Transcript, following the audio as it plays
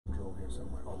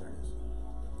somewhere. Oh, there it is.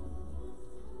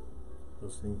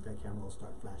 Those things, that camera will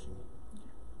start flashing.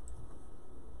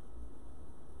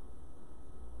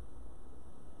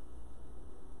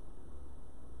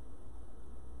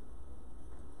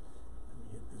 Let me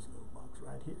hit this little box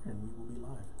right here and we will be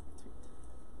live.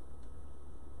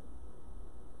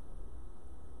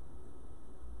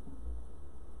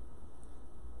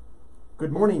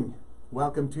 Good morning.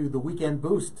 Welcome to the Weekend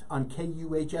Boost on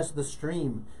KUHS The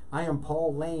Stream. I am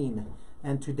Paul Lane,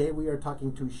 and today we are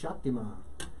talking to Shaktima,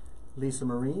 Lisa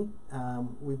Marie.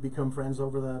 We've become friends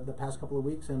over the past couple of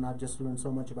weeks, and I've just learned so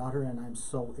much about her, and I'm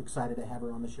so excited to have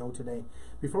her on the show today.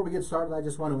 Before we get started, I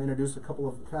just want to introduce a couple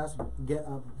of past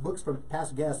books from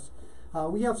past guests.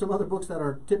 We have some other books that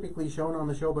are typically shown on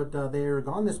the show, but they're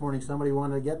gone this morning. Somebody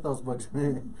wanted to get those books.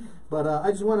 But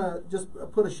I just want to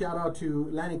put a shout out to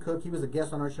Lanny Cook. He was a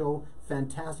guest on our show.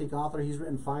 Fantastic author. He's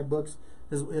written 5 books.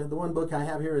 The one book I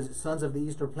have here is Sons of the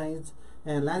Eastern Plains.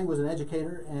 And Lanny was an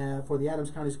educator for the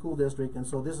Adams County School District. And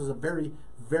so this is a very,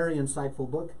 very insightful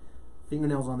book.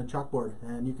 Fingernails on the chalkboard.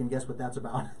 And you can guess what that's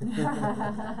about.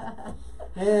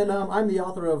 And I'm the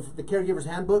author of The Caregiver's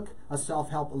Handbook, a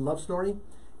self-help love story.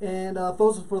 And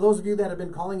for those of you that have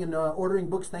been calling and ordering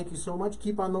books, thank you so much.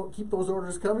 Keep those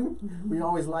orders coming. Mm-hmm. We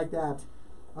always like that.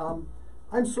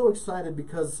 I'm so excited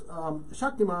because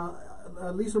Shaktima,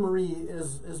 Lisa Marie,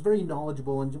 is very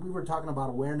knowledgeable, and we were talking about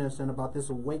awareness and about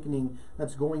this awakening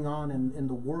that's going on in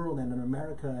the world and in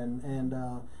America, and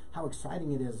how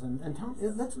exciting it is. And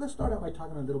let's start out by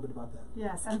talking a little bit about that.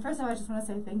 Yes, and first of all, I just want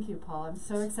to say thank you, Paul. I'm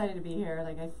so excited to be here.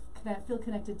 Like I feel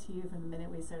connected to you from the minute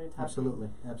we started talking. Absolutely,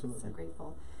 absolutely. So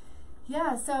grateful.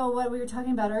 Yeah, so what we were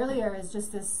talking about earlier is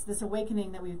just this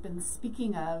awakening that we've been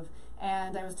speaking of,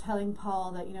 and I was telling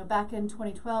Paul that back in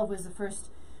 2012 was the first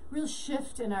real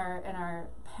shift in our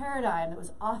paradigm that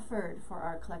was offered for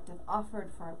our collective,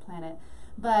 offered for our planet,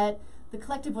 but the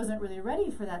collective wasn't really ready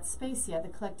for that space yet, the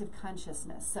collective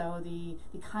consciousness, so the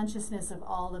consciousness of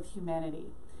all of humanity.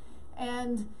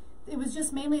 And it was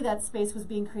just mainly that space was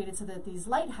being created so that these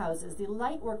lighthouses, the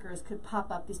light workers could pop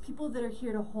up, these people that are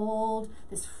here to hold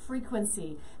this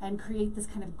frequency and create this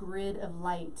kind of grid of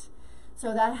light.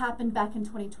 So that happened back in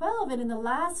 2012, and in the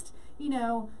last,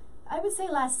 I would say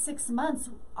last 6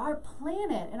 months, our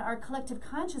planet and our collective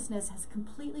consciousness has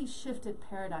completely shifted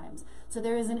paradigms. So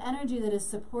there is an energy that is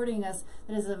supporting us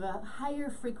that is of a higher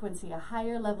frequency, a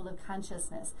higher level of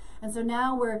consciousness. And so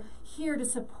now we're here to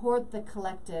support the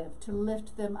collective, to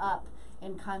lift them up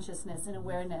in consciousness and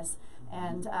awareness.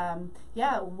 And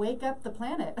wake up the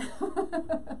planet.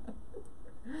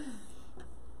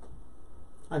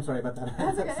 I'm sorry about that.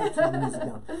 That's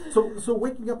okay. So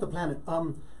waking up the planet.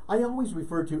 I always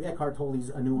refer to Eckhart Tolle's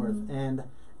A New Earth, and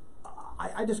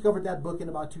I discovered that book in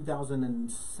about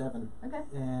 2007. Okay.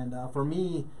 And for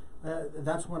me,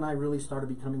 that's when I really started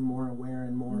becoming more aware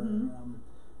and more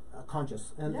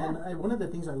conscious. And one of the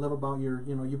things I love about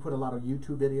you put a lot of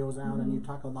YouTube videos out, and you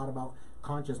talk a lot about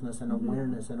consciousness and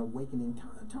awareness and awakening.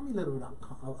 Tell me a little bit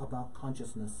about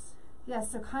consciousness.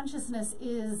 Yes, so consciousness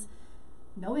is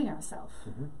knowing ourselves.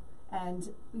 And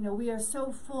we are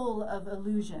so full of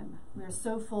illusion. We are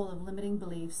so full of limiting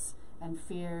beliefs and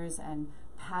fears and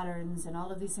patterns and all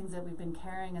of these things that we've been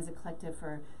carrying as a collective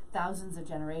for thousands of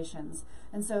generations.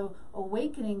 And so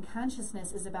awakening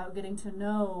consciousness is about getting to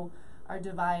know our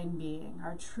divine being,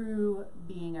 our true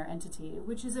being, our entity,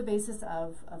 which is a basis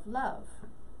of love,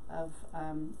 of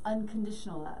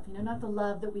unconditional love. Not the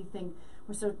love that we think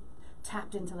we're so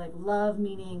tapped into, like love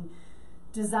meaning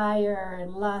desire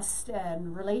and lust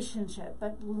and relationship,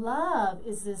 but love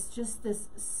is just this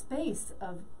space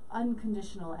of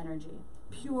unconditional energy,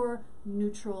 pure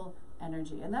neutral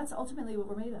energy, and that's ultimately what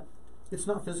we're made of. It's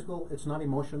not physical, it's not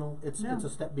emotional, it's a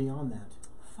step beyond that.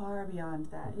 Far beyond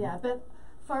that, but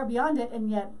far beyond it,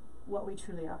 and yet what we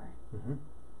truly are.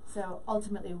 So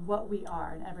ultimately what we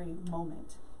are in every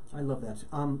moment. I love that.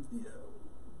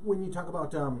 When you talk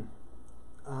about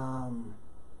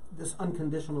this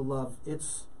unconditional love,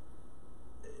 it's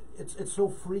so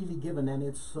freely given, and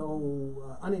it's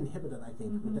so uninhibited, I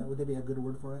think. Would that be a good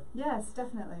word for it? Yes,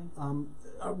 definitely.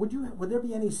 Would there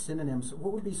be any synonyms?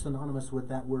 What would be synonymous with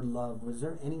that word love? Was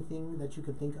there anything that you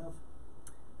could think of?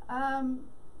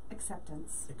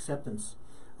 Acceptance. Acceptance.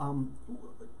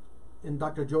 In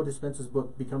Dr. Joe Dispenza's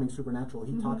book, Becoming Supernatural,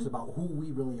 he talks about who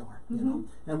we really are,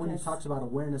 And when he talks about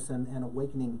awareness and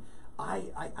awakening,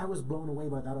 I was blown away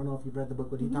by that. I don't know if you've read the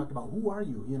book, but he talked about who are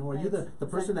you? Are you the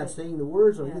person that's saying the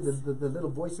words, or are you the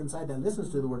little voice inside that listens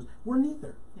to the words? We're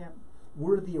neither. Yep.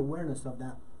 We're the awareness of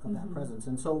that presence.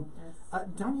 And so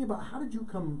tell me about, how did you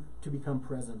come to become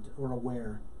present or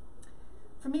aware?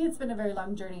 For me, it's been a very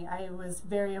long journey. I was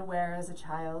very aware as a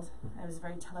child. I was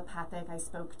very telepathic. I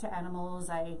spoke to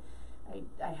animals. I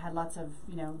had lots of,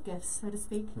 gifts, so to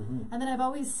speak. And then I've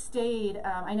always stayed,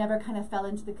 I never kind of fell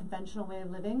into the conventional way of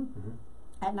living.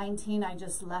 At 19, I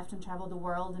just left and traveled the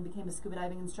world and became a scuba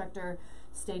diving instructor,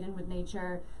 stayed in with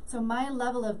nature. So my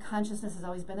level of consciousness has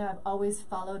always been there. I've always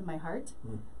followed my heart.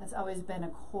 That's always been a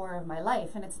core of my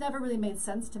life. And it's never really made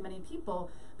sense to many people.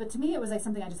 But to me, it was like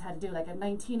something I just had to do. Like at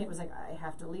 19, it was like, I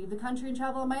have to leave the country and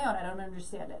travel on my own. I don't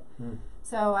understand it.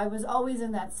 So I was always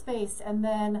in that space. And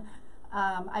then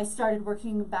I started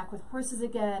working back with horses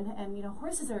again. And,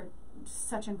 horses are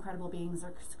such incredible beings.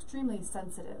 They're extremely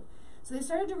sensitive. So they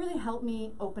started to really help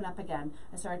me open up again.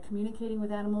 I started communicating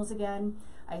with animals again.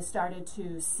 I started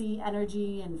to see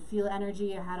energy and feel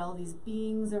energy. I had all these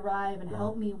beings arrive and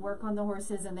help me work on the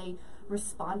horses, and they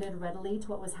responded readily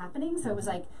to what was happening. So it was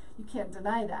like, you can't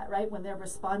deny that, right? When they're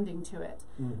responding to it.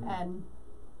 And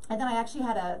then I actually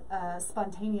had a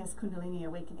spontaneous Kundalini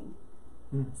awakening.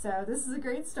 So this is a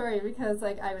great story because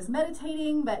I was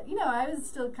meditating, but I was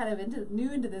still kind of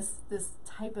new into this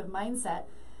type of mindset.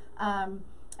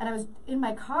 And I was in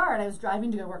my car and I was driving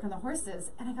to go work on the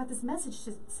horses, and I got this message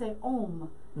to say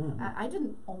Om. I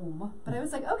didn't Om, but I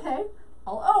was like, okay,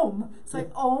 I'll Om. So I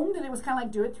Om'd, and it was kind of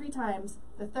like, do it 3 times.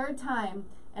 The 3rd time,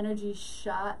 energy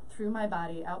shot through my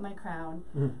body, out my crown.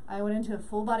 I went into a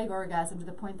full body orgasm to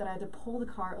the point that I had to pull the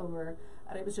car over,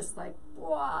 and it was just like,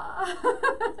 wow.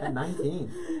 At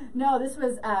 19? No, this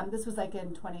was like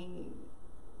in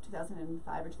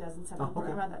 2005 or 2007,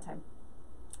 around that time.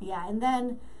 Yeah, and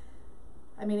then,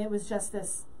 it was just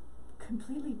this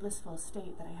completely blissful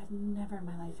state that I had never in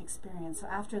my life experienced. So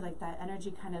after that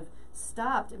energy kind of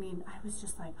stopped, I was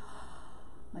just like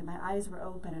my eyes were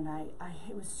open, and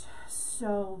it was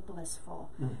so blissful.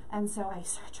 And so I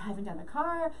started driving down the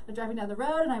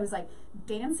road, and I was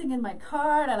dancing in my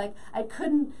car, and I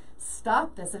couldn't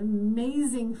stop this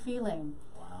amazing feeling.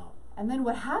 Wow. And then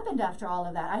what happened after all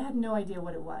of that, I had no idea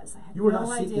what it was. I had You were not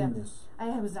seeking this.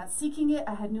 I was not seeking it.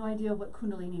 I had no idea what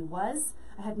Kundalini was.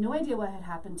 I had no idea what had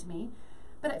happened to me,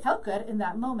 but it felt good in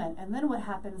that moment. And then what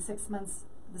happened the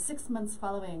 6 months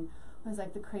following was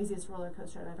the craziest roller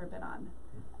coaster I've ever been on.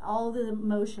 All the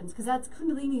emotions, because that's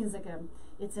Kundalini is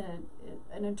it's an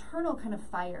internal kind of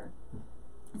fire.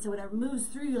 And so when it moves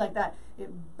through you like that, it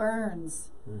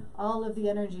burns all of the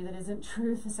energy that isn't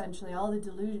truth, essentially, all the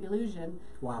illusion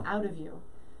out of you.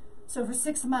 So for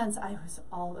 6 months, I was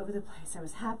all over the place. I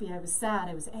was happy, I was sad,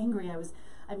 I was angry, it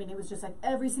was just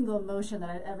every single emotion that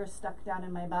I'd ever stuck down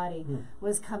in my body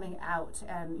was coming out.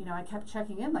 And, I kept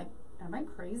checking in, am I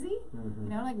crazy?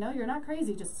 No, you're not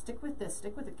crazy. Just stick with this,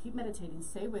 keep meditating,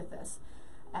 stay with this.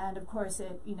 And of course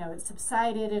it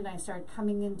subsided, and I started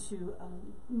coming into a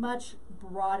much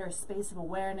broader space of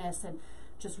awareness and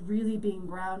just really being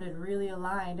grounded, really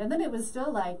aligned. And then it was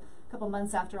still a couple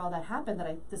months after all that happened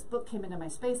that this book came into my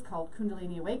space called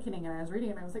Kundalini Awakening, and I was reading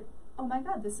it and I was like, oh my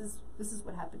God, this is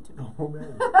what happened to me. Oh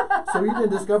man. So you didn't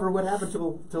discover what happened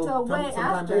till way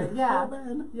after. Later. Yeah. Oh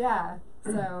man. Yeah.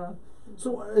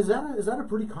 So is that a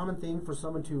pretty common thing for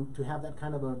someone to have that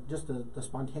kind of a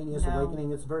spontaneous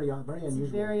awakening? It's very unusual.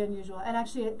 It's very unusual, and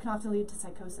actually it can often lead to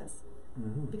psychosis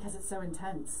because it's so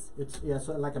intense. It's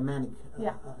so like a manic,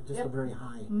 a very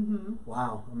high.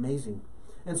 Wow, amazing.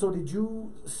 And so did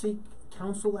you seek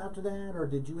counsel after that, or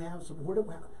did you have some?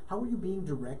 How were you being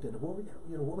directed?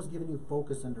 What was giving you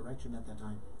focus and direction at that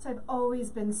time? So I've always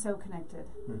been so connected.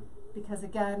 Because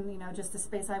again, just the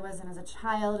space I was in as a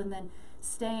child, and then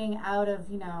staying out of,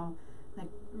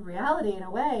 reality in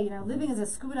a way, living as a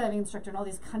scuba diving instructor in all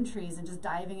these countries and just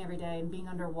diving every day and being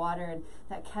underwater, and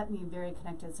that kept me very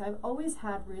connected. So I've always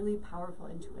had really powerful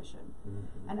intuition.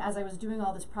 And as I was doing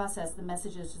all this process, the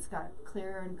messages just got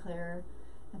clearer and clearer.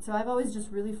 And so I've always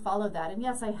just really followed that. And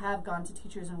yes, I have gone to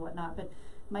teachers and whatnot, but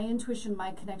my intuition,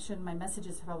 my connection, my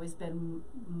messages have always been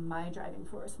my driving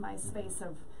force, my space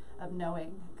of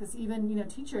knowing. Because even,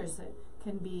 teachers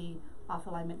can be off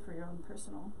alignment for your own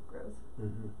personal growth.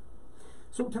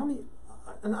 So tell me,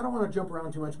 and I don't want to jump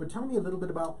around too much, but tell me a little bit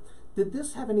about, did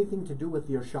this have anything to do with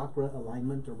your chakra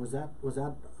alignment, or was that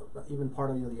even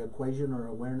part of the equation or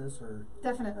awareness? Or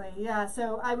Definitely, yeah.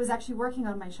 So I was actually working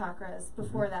on my chakras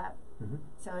before that.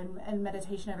 So in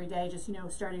meditation every day, just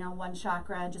starting on one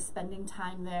chakra and just spending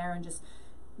time there and just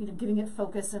giving it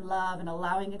focus and love and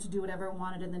allowing it to do whatever it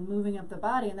wanted, and then moving up the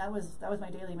body, and that was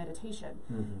my daily meditation.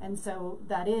 And so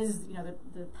that is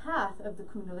the path of the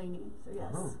Kundalini.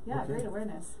 So yes, great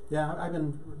awareness. Yeah, I've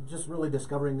been just really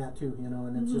discovering that too,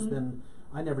 and it's just been,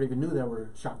 I never even knew there were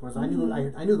chakras. I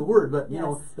knew the word, but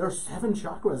there are 7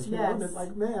 chakras. And it's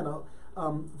like, man,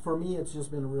 For me, it's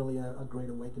just been really a great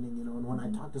awakening, you know. And when I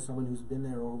talk to someone who's been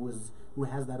there or who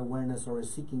has that awareness or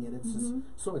is seeking it, it's just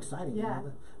so exciting. Yeah. You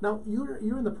know? Now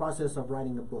you're in the process of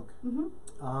writing a book.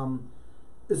 Mm-hmm.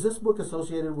 Is this book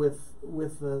associated with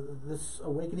this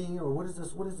awakening, or what is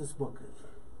this? What is this book?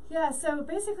 Yeah, so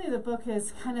basically the book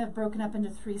is kind of broken up into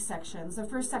 3 sections. The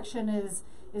first section is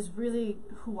really,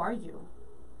 who are you?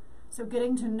 So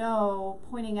getting to know,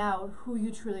 pointing out who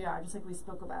you truly are, just like we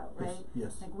spoke about, right?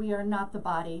 Yes. Like we are not the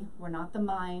body, we're not the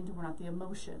mind, we're not the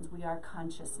emotions, we are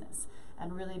consciousness.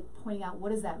 And really pointing out, what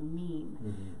does that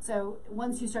mean? So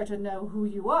once you start to know who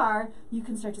you are, you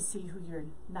can start to see who you're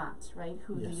not, right?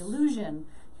 Who the illusion,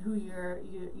 who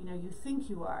you think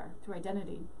you are through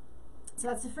identity. So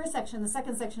that's the first section. The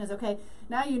second section is, okay,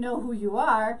 now you know who you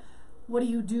are, what do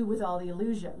you do with all the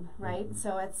illusion, right?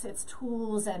 So it's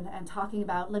tools and talking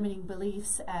about limiting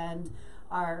beliefs and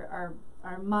our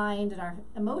mind and our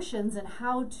emotions and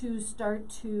how to start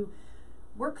to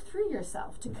work through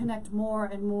yourself to connect more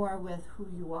and more with who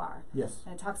you are. Yes.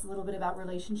 And it talks a little bit about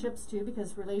relationships too,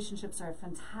 because relationships are a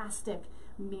fantastic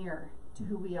mirror to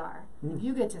who we are.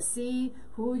 You get to see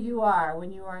who you are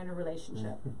when you are in a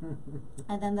relationship.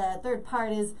 And then the third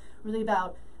part is really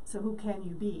about, so who can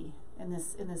you be in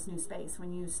this new space?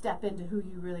 When you step into who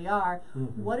you really are,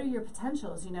 what are your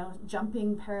potentials? You know,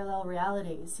 jumping parallel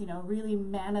realities, you know, really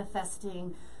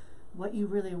manifesting what you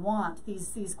really want.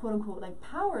 These quote unquote like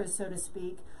powers, so to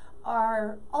speak,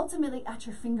 are ultimately at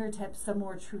your fingertips the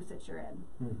more truth that you're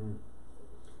in.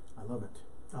 I love it.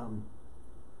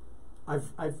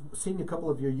 I've seen a couple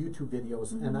of your YouTube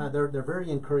videos, and they're very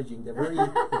encouraging. They're very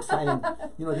exciting.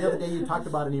 You know, the other day you talked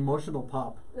about an emotional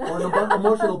pop or an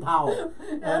emotional pow,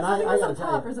 and I got to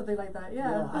tell you, or something like that.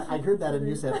 Yeah, I heard that, and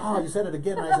you said, "Oh, you said it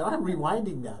again." And I said, "I'm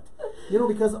rewinding that." You know,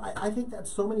 because I think that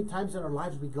so many times in our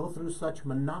lives we go through such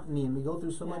monotony, and we go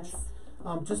through so much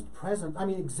just present. I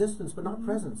mean, existence, but not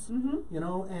presence. You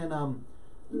know, and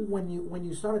when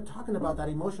you started talking about that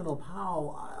emotional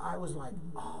pow, I was like,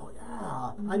 oh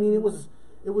yeah. I mean, it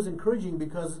was encouraging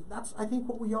because that's, I think,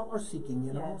 what we all are seeking.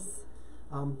 You know. Yes.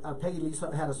 Peggy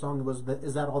Lisa had a song that was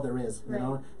 "Is That All There Is?" You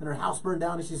know, and her house burned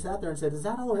down, and she sat there and said, "Is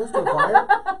that all there is to a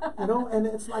fire?" You know, and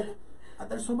it's like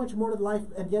there's so much more to life,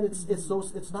 and yet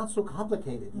it's not so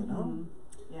complicated. You know.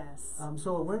 Yes.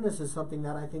 So awareness is something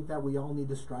that I think that we all need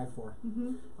to strive for.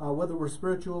 Whether we're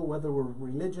spiritual, whether we're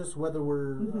religious, whether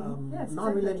we're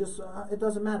non-religious, it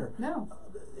doesn't matter. No.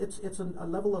 It's a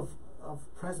level of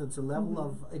presence, a level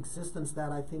of existence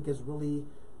that I think is really,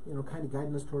 you know, kind of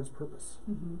guiding us towards purpose.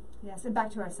 Yes, and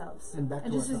back to ourselves. And back to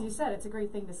just ourselves. as you said, it's a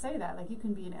great thing to say that. Like, you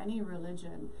can be in any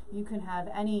religion, you can have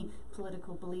any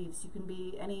political beliefs, you can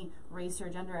be any race or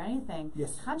gender or anything.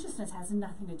 Yes. Consciousness has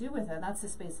nothing to do with it. That's the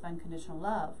space of unconditional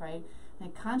love, right?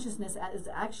 And consciousness is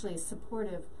actually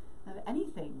supportive of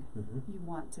anything you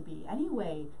want to be, any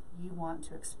way you want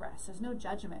to express. There's no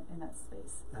judgment in that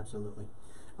space. Absolutely.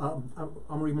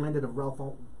 I'm reminded of Ralph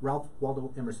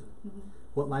Waldo Emerson.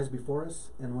 What lies before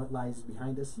us and what lies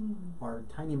behind us are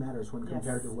tiny matters when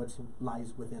compared to what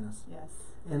lies within us. Yes.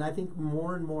 And I think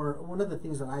more and more, one of the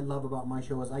things that I love about my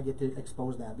show is I get to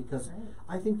expose that, because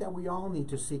I think that we all need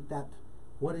to seek that,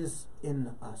 what is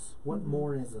in us, what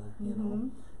more is there, you know.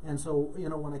 And so, you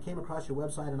know, when I came across your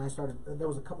website and I started, there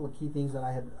was a couple of key things that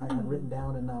I had written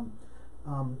down, and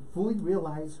fully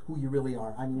realize who you really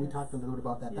are. I mean, we talked a little bit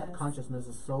about that. That consciousness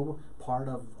is so part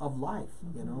of life,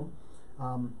 you know.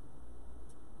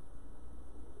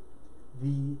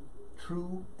 The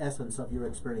true essence of your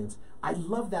experience. I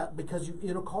love that, because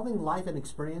you know, calling life an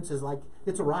experience is like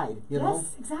it's a ride. You know.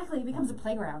 Yes, exactly. It becomes a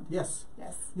playground. Yes.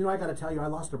 Yes. You know, I got to tell you, I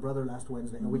lost a brother last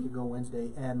Wednesday, a week ago Wednesday,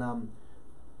 and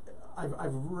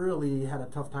I've really had a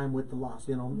tough time with the loss.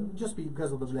 You know, just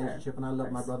because of the relationship, and I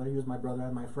love my brother. He was my brother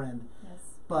and my friend. Yes.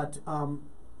 But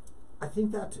I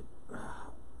think that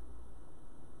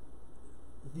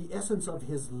the essence of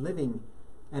his living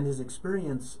and his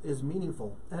experience is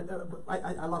meaningful. And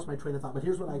I lost my train of thought, but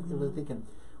here's what I was thinking.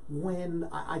 When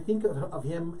I think of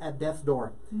him at death's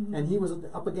door, and he was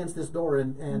up against this door,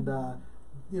 and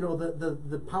you know,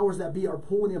 the powers that be are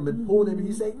pulling him, and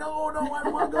he's saying, no, I don't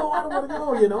want to go, I don't want to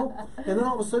go, you know. And then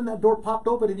all of a sudden that door popped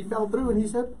open, and he fell through, and he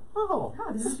said, oh,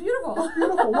 this is beautiful. It's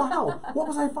beautiful. Wow, what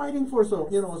was I fighting for so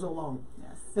long?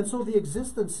 Yes. And so the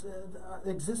existence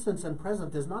and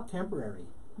present is not temporary.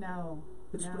 No.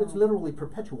 It's literally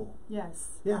perpetual.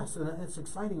 Yes. Yes, and it's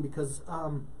exciting because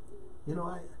you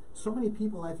know, so many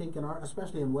people, I think,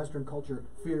 especially in Western culture,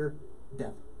 fear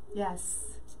death.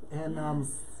 Yes. And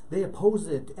they oppose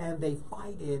it, and they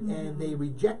fight it, and they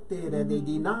reject it, and they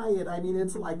deny it. I mean,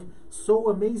 it's like so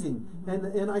amazing.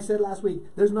 And I said last week,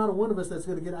 there's not a one of us that's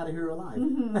going to get out of here alive.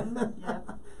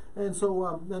 And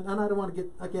so, and I don't want to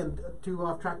get, again, too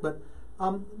off track, but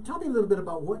tell me a little bit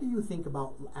about what do you think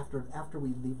about after we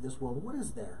leave this world? What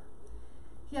is there?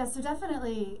 Yeah, so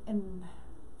definitely,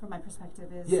 from my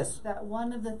perspective, is Yes. that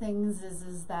one of the things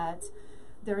is that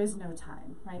there is no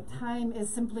time, right? Mm-hmm. Time is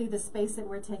simply the space that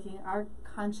we're taking our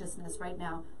consciousness right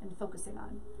now and focusing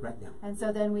on. Right now. And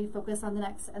so then we focus on the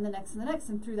next and the next and the next,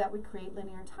 and through that we create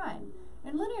linear time.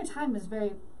 And linear time is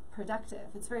very productive.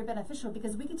 It's very beneficial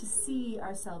because we get to see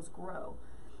ourselves grow.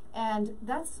 And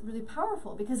that's really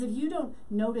powerful because if you don't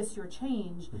notice your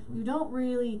change, you don't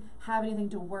really have anything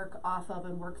to work off of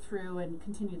and work through and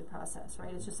continue the process,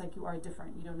 right? It's just like you are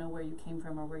different. You don't know where you came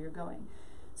from or where you're going.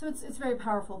 So it's very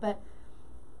powerful. But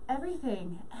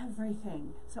everything,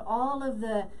 so all of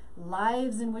the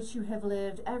lives in which you have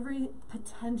lived, every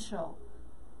potential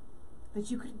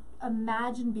that you could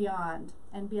imagine beyond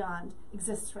and beyond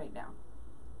exists right now.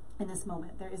 In this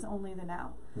moment, there is only the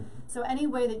now. So any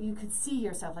way that you could see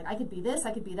yourself, like I could be this,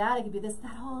 I could be that, I could be this,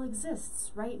 that all exists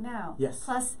right now. Yes.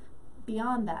 Plus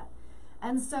beyond that.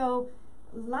 And so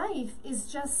life is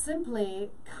just simply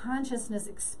consciousness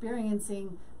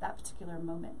experiencing that particular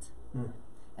moment.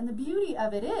 And the beauty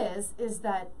of it is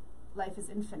that life is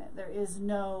infinite. There is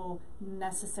no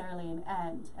necessarily an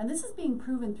end. And this is being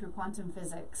proven through quantum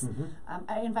physics.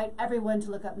 I invite everyone to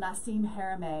look up Nassim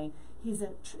Haramein. He's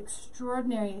an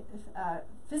extraordinary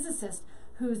physicist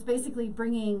who's basically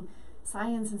bringing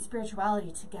science and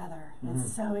spirituality together.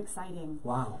 It's so exciting.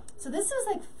 Wow. So this is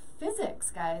like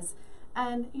physics, guys.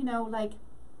 And, you know, like,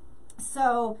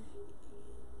 so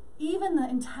even the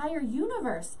entire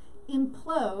universe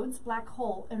implodes, black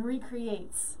hole, and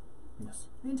recreates. Yes.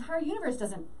 The entire universe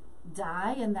doesn't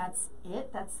die and that's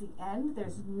it, that's the end.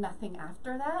 There's nothing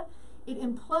after that. It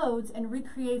implodes and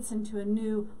recreates into a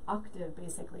new octave,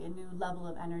 basically, a new level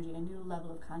of energy, a new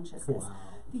level of consciousness. Wow.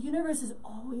 The universe is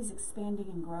always expanding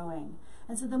and growing.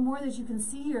 And so the more that you can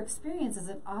see your experience as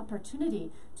an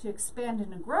opportunity to expand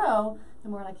and to grow, the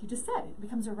more, like you just said, it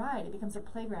becomes a ride, it becomes a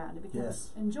playground, it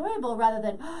becomes enjoyable rather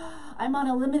than, I'm on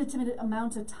a limited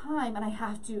amount of time and I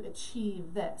have to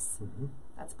achieve this.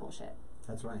 That's bullshit.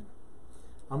 That's right.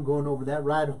 I'm going over that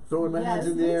ride, throwing my hands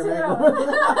in the me air, too. man.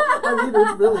 I mean,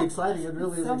 it's really exciting. It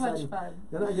really is So exciting. much fun.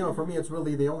 And, you know, for me, it's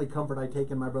really the only comfort I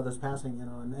take in my brother's passing, you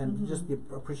know, and just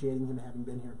appreciating him having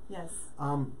been here. Yes.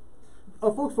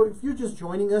 Folks, if you're just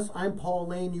joining us, I'm Paul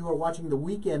Lane. You are watching the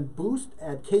Weekend Boost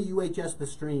at KUHS The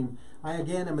Stream. I,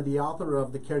 again, am the author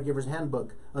of The Caregiver's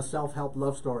Handbook, a self-help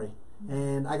love story.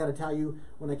 And I got to tell you,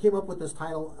 when I came up with this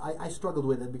title, I struggled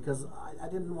with it because I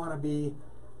didn't want to be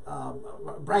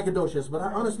braggadocious, but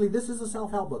honestly, this is a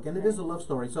self-help book, and it is a love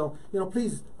story. So, you know,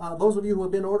 please, those of you who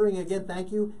have been ordering, again,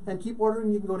 thank you, and keep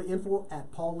ordering. You can go to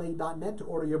info@paullane.net to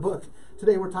order your book.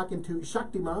 Today, we're talking to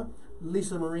Shaktima,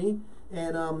 Lisa Marie,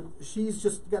 and she's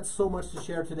just got so much to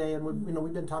share today. And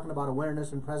we've been talking about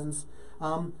awareness and presence.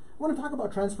 I want to talk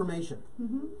about transformation.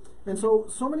 And so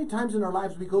many times in our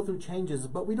lives we go through changes,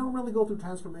 but we don't really go through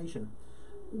transformation.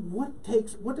 What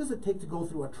does it take to go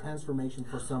through a transformation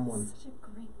for someone? Such a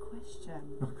great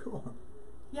question. Oh, cool.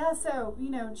 Yeah, so, you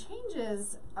know,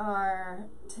 changes are,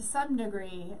 to some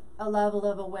degree, a level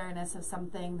of awareness of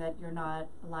something that you're not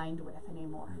aligned with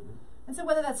anymore. And so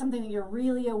whether that's something that you're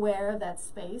really aware of, that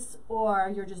space, or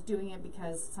you're just doing it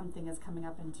because something is coming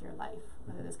up into your life,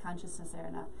 whether there's consciousness there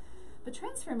or not. But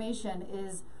transformation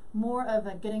is more of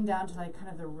a getting down to like kind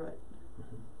of the root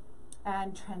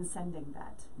and transcending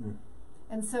that.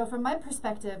 And so from my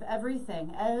perspective,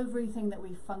 everything that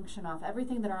we function off,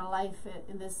 everything that our life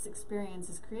in this experience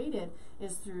is created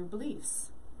is through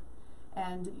beliefs.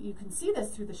 And you can see this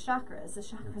through the chakras. The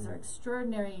chakras are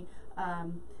extraordinary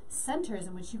centers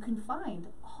in which you can find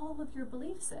all of your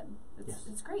beliefs in.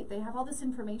 It's great. They have all this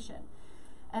information.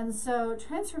 And so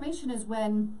transformation is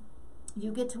when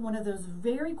you get to one of those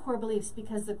very core beliefs,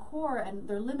 because the core and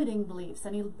they're limiting beliefs,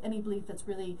 any belief that's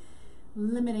really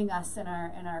limiting us in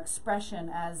our expression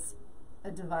as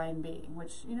a divine being,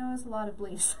 which, you know, is a lot of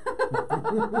beliefs.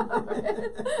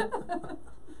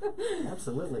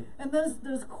 Absolutely. And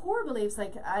those core beliefs,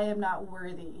 like I am not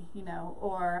worthy, you know,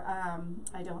 or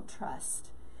I don't trust,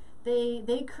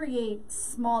 they create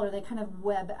smaller, they kind of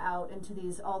web out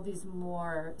into all these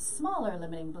more smaller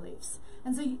limiting beliefs.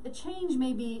 And so a change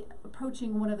may be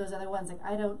approaching one of those other ones, like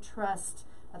I don't trust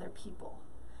other people.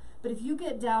 But if you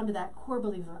get down to that core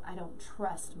belief of I don't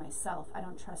trust myself, I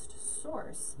don't trust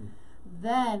source,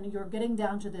 then you're getting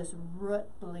down to this root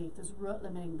belief, this root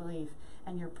limiting belief,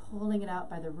 and you're pulling it out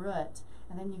by the root,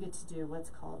 and then you get to do what's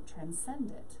called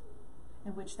transcend it,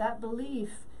 in which that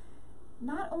belief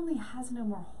not only has no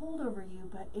more hold over you,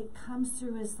 but it comes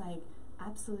through as like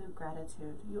absolute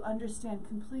gratitude. You understand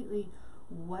completely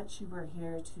what you were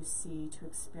here to see, to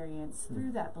experience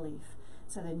through that belief,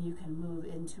 so then you can move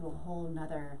into a whole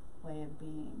nother way of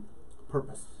being.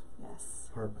 Purpose. Yes.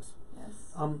 Purpose.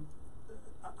 Yes.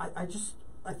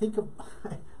 I think of,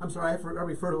 I'm sorry, I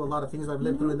refer to a lot of things I've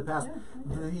lived through in the past.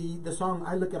 Yeah. The song,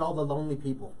 I Look at All the Lonely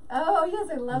People. Oh, yes,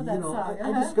 I love that song.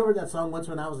 I discovered that song once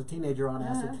when I was a teenager on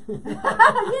acid. Yay!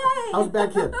 I was a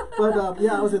bad kid. But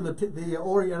I was in the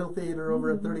Oriental Theater over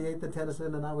at 38th and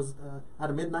Tennyson, and I was at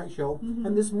a midnight show,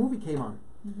 and this movie came on.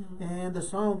 And the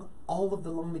song All of the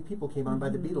Lonely People came on by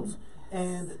the Beatles.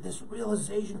 And this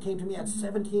realization came to me at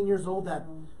 17 years old that,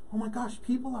 oh my gosh,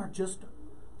 people are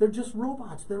they're just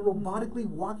robots. They're robotically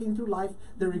walking through life.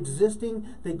 They're existing.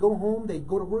 They go home, they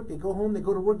go to work, they go home, they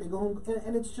go to work, they go home.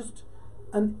 And it's just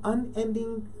an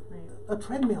unending a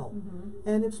treadmill.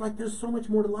 And it's like there's so much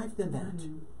more to life than that.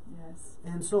 Yes.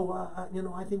 And so,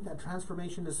 I think that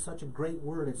transformation is such a great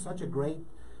word. It's such a great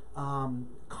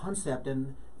concept.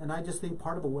 And I just think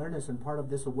part of awareness and part of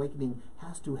this awakening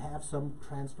has to have some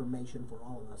transformation for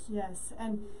all of us. Yes.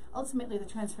 And ultimately the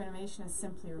transformation is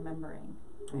simply remembering.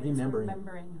 Right?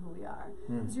 Remembering who we are.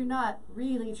 Because you're not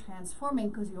really transforming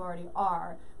because you already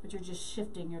are, but you're just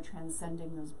shifting, you're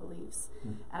transcending those beliefs.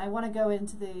 And I want to go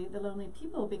into the lonely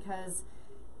people because,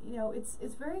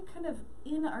 it's very kind of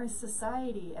in our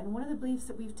society, and one of the beliefs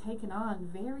that we've taken on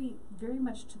very, very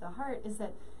much to the heart is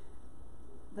that,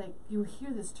 like, you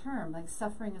hear this term, like,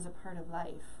 suffering is a part of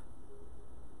life.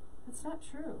 That's not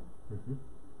true.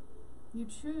 You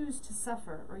choose to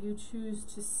suffer, or you choose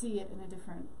to see it in a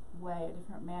different way, a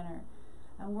different manner.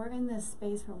 And we're in this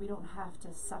space where we don't have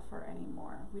to suffer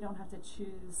anymore. We don't have to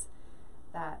choose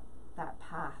that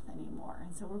path anymore.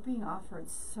 And so we're being offered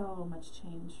so much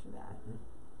change for that.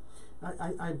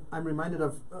 I'm reminded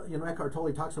of, Eckhart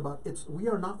Tolle talks about, we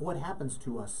are not what happens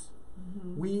to us.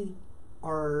 We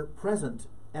are present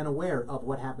and aware of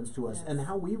what happens to us. And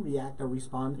how we react or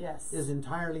respond is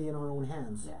entirely in our own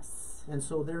hands. And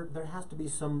so there has to be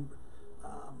some,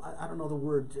 I don't know the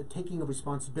word, taking of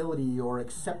responsibility or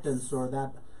acceptance or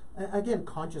that, again,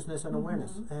 consciousness and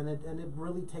awareness. And it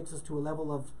really takes us to a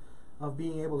level of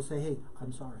being able to say, hey,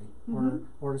 I'm sorry.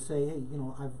 Or to say, hey,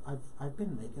 I've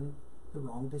been making the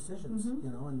wrong decisions,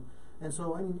 and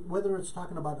so, I mean, whether it's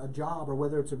talking about a job or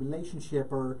whether it's a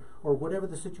relationship or whatever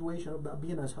the situation,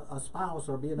 being a spouse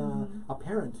or being a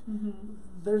parent,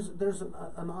 there's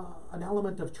an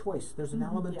element of choice. There's an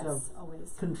element of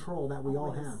control that we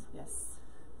all have.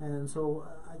 And so,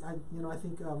 I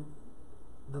think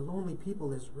the lonely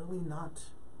people is really not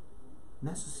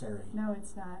necessary. No,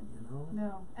 it's not.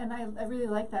 No. And I really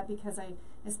like that because I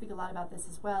speak a lot about this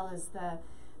as well, is the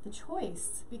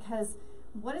choice. Because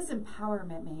what does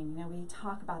empowerment mean? We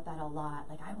talk about that a lot.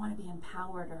 Like, I want to be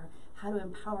empowered, or how to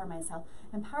empower myself.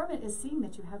 Empowerment is seeing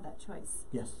that you have that choice.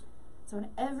 Yes. So in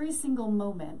every single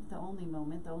moment, the only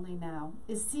now,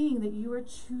 is seeing that you are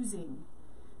choosing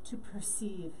to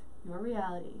perceive your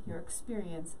reality, your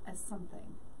experience as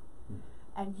something.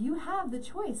 And you have the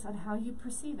choice on how you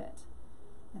perceive it.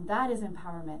 And that is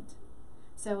empowerment.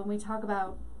 So when we talk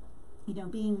about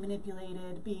being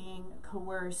manipulated, being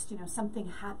coerced, something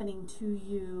happening to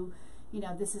you,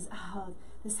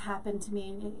 this happened to me,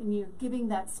 and you're giving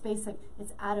that space, like,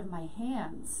 it's out of my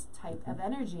hands type of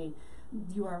energy,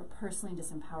 you are personally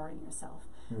disempowering yourself.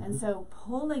 And so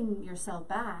pulling yourself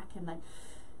back and, like,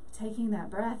 taking that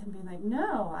breath and being like,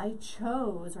 no, I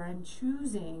chose, or I'm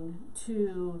choosing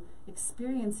to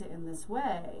experience it in this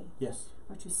way. Yes.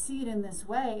 Or to see it in this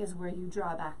way is where you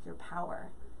draw back your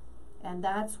power. And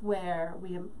that's where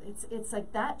it's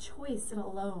like that choice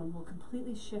alone will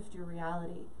completely shift your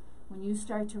reality when you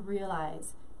start to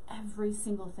realize every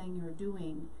single thing you're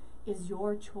doing is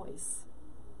your choice.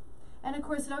 And of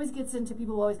course, it always gets into,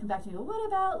 people will always come back to you, what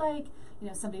about, like,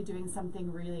 somebody doing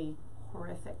something really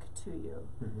horrific to you?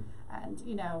 And,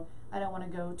 I don't want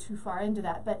to go too far into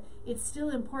that, but it's still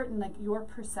important, like, your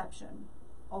perception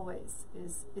always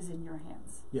is in your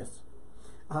hands. Yes.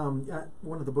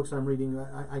 One of the books I'm reading,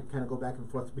 I kind of go back and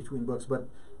forth between books, but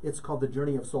it's called The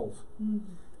Journey of Souls.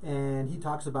 And he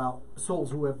talks about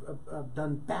souls who have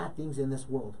done bad things in this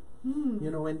world.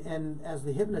 And as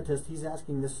the hypnotist, he's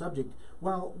asking this subject,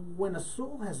 well, when a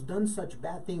soul has done such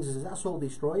bad things, is that soul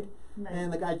destroyed?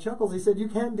 And the guy chuckles. He said, you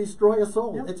can't destroy a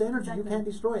soul. Nope, it's energy. Exactly. You can't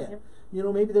destroy it.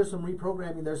 Maybe there's some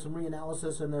reprogramming, there's some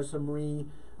reanalysis, and there's some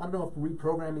I don't know if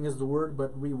reprogramming is the word,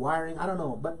 but rewiring, I don't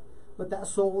know. But that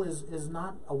soul is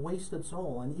not a wasted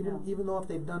soul. And even though if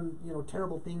they've done,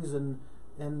 terrible things and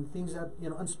things that,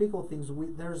 unspeakable things,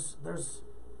 there's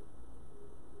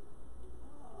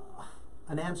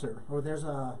an answer, or there's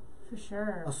a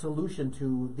solution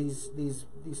to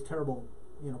these terrible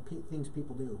things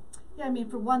people do. Yeah, I mean,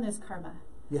 for one, there's karma.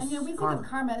 Yes, and we think of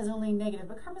karma as only negative,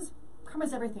 but karma's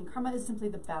everything. Karma is simply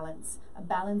the balance, a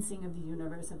balancing of the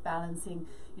universe, a balancing,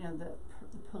 the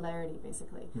polarity,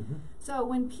 basically. Mm-hmm. So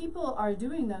when people are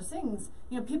doing those things,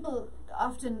 people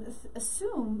often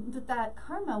assume that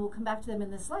karma will come back to them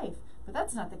in this life, but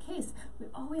that's not the case. We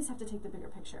always have to take the bigger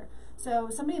picture. So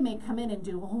somebody may come in and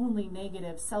do only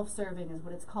negative, self-serving is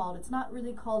what it's called. It's not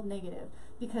really called negative,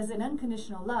 because in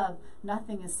unconditional love,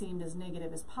 nothing is seen as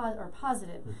negative or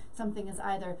positive. Mm. Something is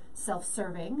either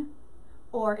self-serving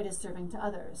or it is serving to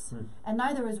others. Mm. And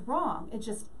neither is wrong, it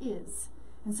just is.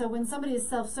 And so when somebody is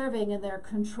self-serving and they're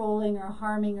controlling or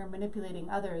harming or manipulating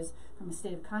others from a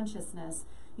state of consciousness,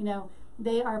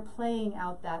 they are playing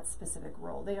out that specific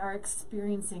role. They are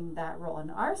experiencing that role. And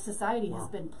our society has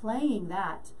been playing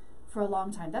that for a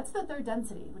long time. That's the third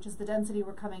density, which is the density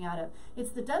we're coming out of.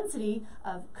 It's the density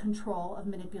of control, of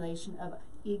manipulation, of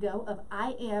ego, of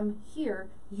I am here,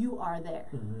 you are there.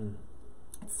 Mm-hmm.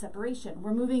 It's separation.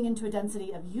 We're moving into a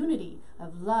density of unity,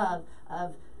 of love,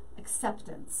 of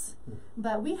acceptance.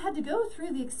 But we had to go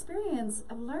through the experience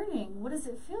of learning what does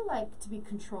it feel like to be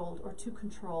controlled or to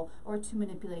control or to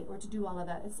manipulate or to do all of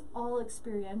that. It's all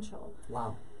experiential.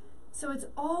 Wow. So it's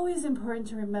always important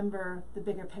to remember the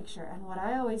bigger picture. And what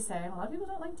I always say, and a lot of people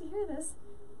don't like to hear this,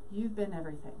 you've been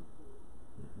everything.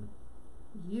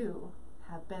 Mm-hmm. You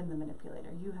have been the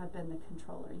manipulator. You have been the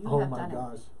controller. You have done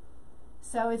gosh. it.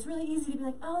 So it's really easy to be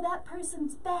like, oh, that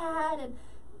person's bad,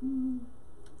 and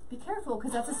be careful,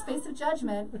 because that's a space of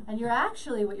judgment, and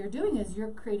what you're doing is you're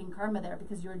creating karma there,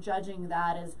 because you're judging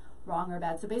that as wrong or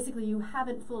bad. So basically you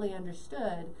haven't fully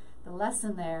understood the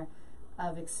lesson there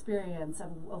of experience,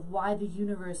 of why the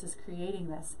universe is creating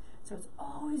this. So it's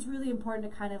always really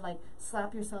important to kind of like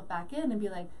slap yourself back in and be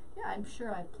like, yeah, I'm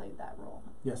sure I've played that role.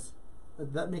 Yes,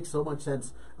 that makes so much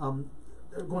sense.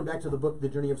 Going back to the book, The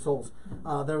Journey of Souls,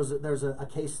 there's a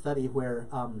case study where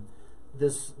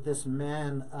this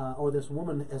man or this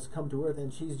woman has come to Earth,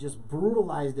 and she's just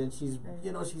brutalized, and she's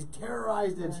she's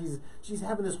terrorized, and she's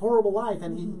having this horrible life,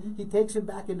 and he takes him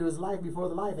back into his life before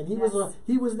the life, and he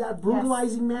was that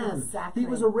brutalizing man. Exactly. He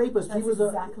was a rapist. That's he was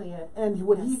exactly it. And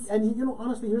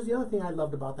honestly, here's the other thing I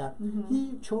loved about that.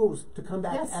 He chose to come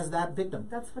back as that victim.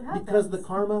 That's what happens. Because the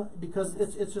karma,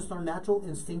 it's just our natural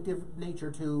instinctive nature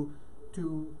to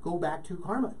go back to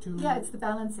karma. It's the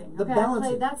balancing. The okay, balancing. I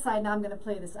played that side, now I'm going to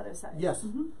play this other side. Yes.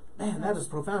 Man, that is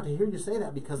profound to hear you say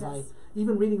that, because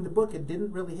even reading the book, it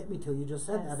didn't really hit me till you just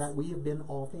said that we have been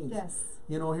all things. Yes.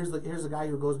 Here's a guy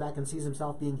who goes back and sees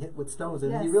himself being hit with stones,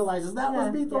 and he realizes that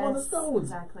was me throwing the stones.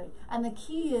 Exactly. And the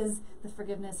key is the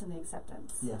forgiveness and the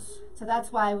acceptance. Yes. So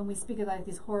that's why when we speak about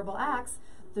these horrible acts,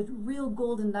 the real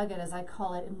golden nugget, as I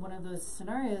call it, in one of those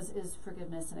scenarios is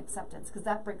forgiveness and acceptance, because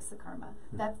that breaks the karma.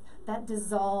 That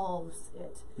dissolves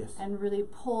it, and really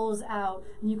pulls out.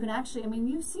 And you can actually,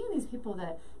 you've seen these people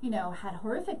that had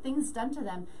horrific things done to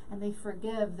them, and they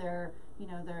forgive their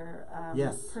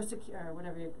persecutor or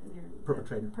whatever your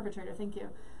perpetrator. Thank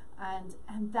you.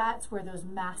 And that's where those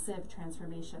massive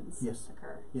transformations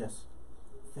occur. Yes.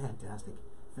 Fantastic.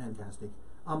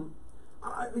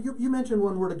 You mentioned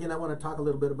one word again I want to talk a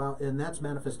little bit about, and that's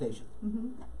manifestation.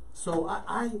 So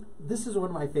this is one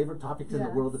of my favorite topics in the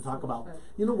world to talk about.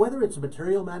 Whether it's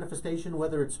material manifestation,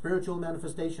 whether it's spiritual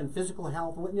manifestation, physical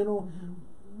health,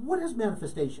 what is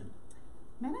manifestation?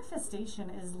 Manifestation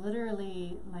is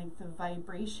literally like the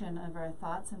vibration of our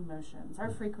thoughts and emotions, our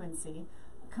frequency,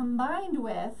 combined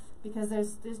with, because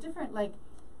there's different, like,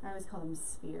 I always call them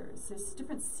spheres. There's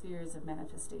different spheres of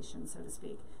manifestation, so to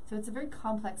speak. So it's a very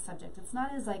complex subject. It's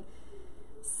not as like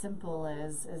simple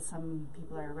as some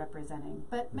people are representing.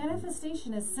 But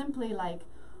manifestation is simply like,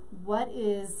 what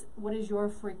is your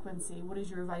frequency? What is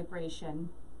your vibration?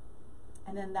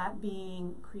 And then that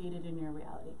being created in your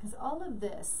reality. Because all of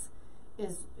this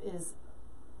is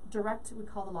direct, we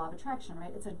call the law of attraction,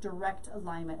 right? It's a direct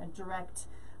alignment, a direct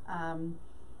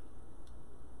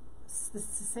the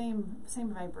same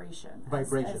vibration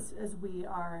as we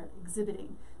are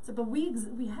exhibiting. So, but we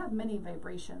have many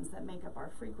vibrations that make up our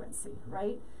frequency,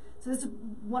 right? So this is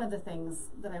one of the things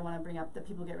that I want to bring up that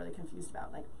people get really confused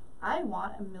about. Like, I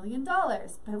want $1 million,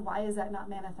 but why is that not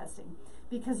manifesting?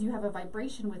 Because you have a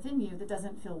vibration within you that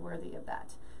doesn't feel worthy of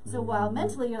that. So while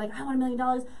mentally you're like, I want $1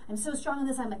 million, I'm so strong in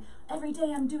this, I'm like, every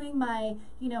day I'm doing my,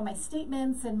 my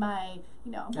statements and my,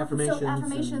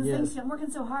 affirmations, things, I'm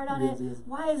working so hard on it.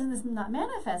 Why isn't this not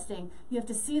manifesting? You have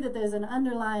to see that there's an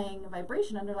underlying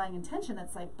vibration, underlying intention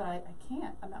that's like, but I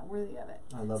can't, I'm not worthy of it.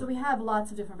 So we have lots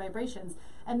of different vibrations.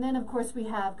 And then of course we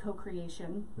have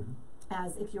co-creation.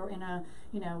 as if you're in a,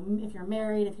 if you're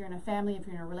married, if you're in a family, if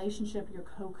you're in a relationship, you're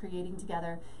co-creating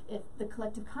together. If the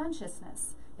collective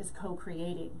consciousness is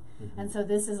co-creating. And so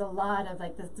this is a lot of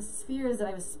like the spheres that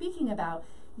I was speaking about.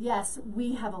 Yes,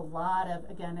 we have a lot of,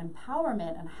 again,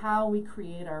 empowerment on how we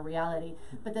create our reality,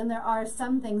 but then there are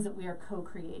some things that we are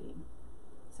co-creating.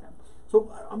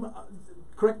 So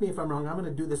correct me if I'm wrong. I'm going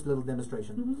to do this little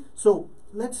demonstration. So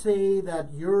let's say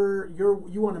that you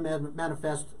want to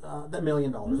manifest the $1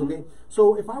 million. Okay.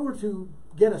 So if I were to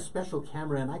get a special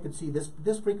camera and I could see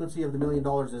this frequency of the $1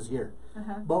 million is here,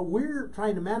 but we're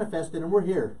trying to manifest it and we're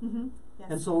here. Yes.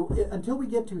 And so until we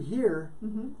get to here,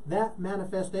 that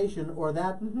manifestation or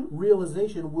that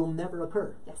realization will never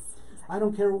occur. Yes. Exactly. I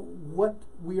don't care what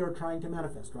we are trying to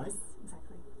manifest, right? Yes,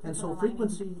 exactly. And so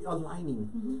frequency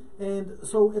aligning. And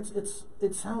so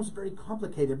it sounds very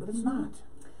complicated, but it's not.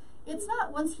 It's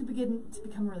not once you begin to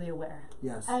become really aware.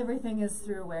 Yes. Everything is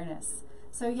through awareness.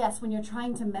 So yes, when you're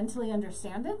trying to mentally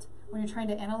understand it, when you're trying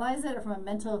to analyze it, or from a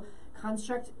mental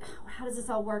construct, how does this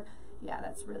all work? Yeah,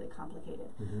 that's really complicated.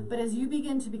 But as you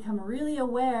begin to become really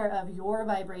aware of your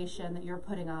vibration that you're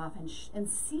putting off, and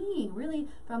seeing really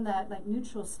from that like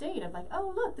neutral state of like,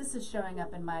 oh look, this is showing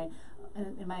up in my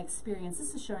experience,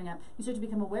 this is showing up. You start to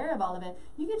become aware of all of it.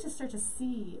 You get to start to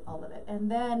see all of it,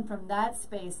 and then from that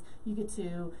space, you get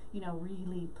to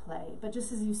really play. But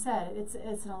just as you said, it's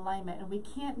an alignment, and we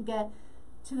can't get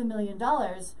to the $1 million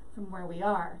from where we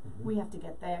are. We have to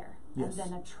get there, and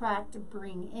then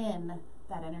bring in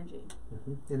that energy.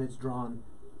 And it's drawn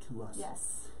to us.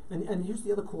 Yes. And here's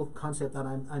the other cool concept that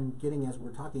I'm getting as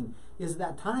we're talking, is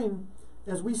that time,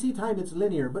 as we see time, it's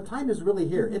linear, but time is really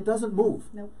here. It doesn't move.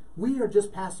 Nope. We are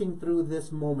just passing through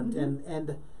this moment,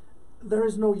 and there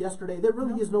is no yesterday. There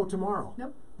really is no tomorrow.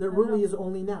 Nope. There really is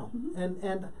only now.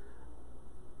 And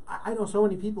I know so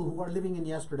many people who are living in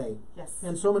yesterday. Yes.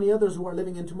 And so many others who are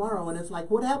living in tomorrow, and it's like,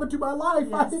 what happened to my life?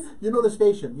 Yes. The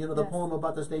station, the poem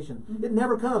about the station. It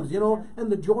never comes,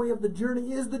 and the joy of the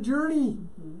journey is the journey.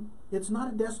 It's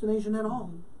not a destination at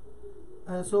all.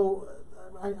 So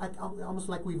I almost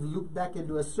like we've looped back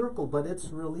into a circle, but it's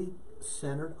really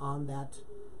centered on that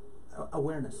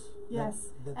awareness.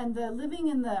 Yes. And the living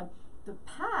in the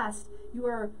past, you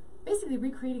are basically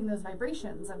recreating those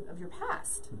vibrations of your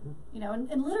past.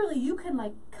 And literally you can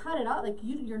like cut it out. Like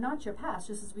you're not your past,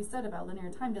 just as we said about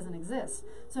linear time doesn't exist.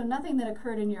 So nothing that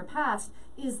occurred in your past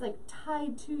is like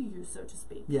tied to you, so to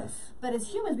speak. Yes. But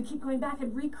as humans, we keep going back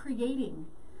and recreating.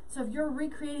 So if you're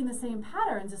recreating the same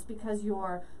patterns, it's because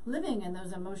you're living in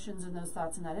those emotions and those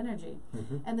thoughts and that energy.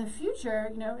 And the future,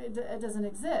 it doesn't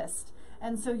exist.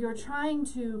 And so you're trying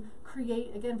to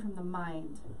create, again, from the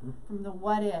mind, from the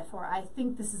what if, or I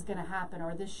think this is going to happen,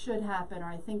 or this should happen, or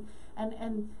I think,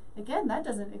 and again, that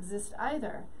doesn't exist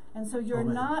either. And so you're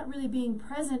not really being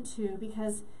present to,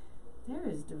 because there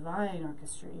is divine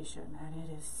orchestration, and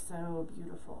it is so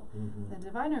beautiful. The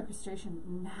divine orchestration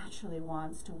naturally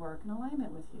wants to work in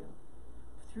alignment with you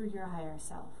through your higher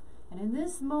self. And in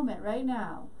this moment right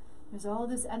now, there's all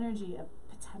this energy of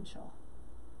potential.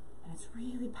 And it's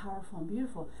really powerful and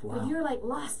beautiful. Wow. But if you're like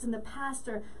lost in the past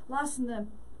or lost in the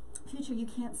future, you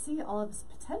can't see all of this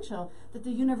potential that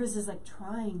the universe is like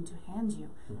trying to hand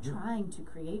you, trying to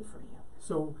create for you.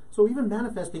 So even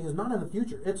manifesting is not in the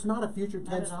future. It's not a future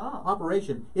tense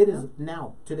operation. It is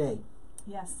now, today.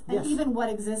 Yes. And even what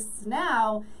exists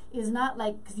now is not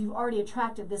like, because you've already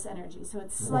attracted this energy. So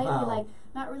it's slightly like,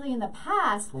 not really in the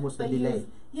past. Almost but a delay.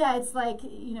 Yeah, it's like,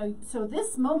 so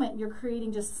this moment you're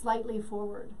creating just slightly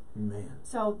forward. Man.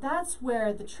 So that's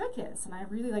where the trick is. And I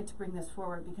really like to bring this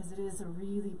forward because it is a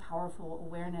really powerful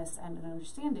awareness and an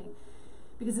understanding.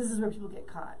 Because this is where people get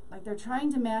caught. Like they're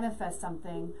trying to manifest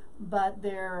something, but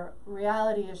their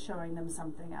reality is showing them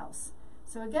something else.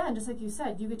 So again, just like you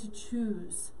said, you get to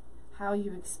choose how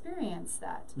you experience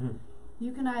that.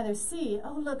 You can either see,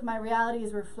 oh look, my reality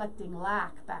is reflecting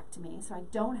lack back to me, so I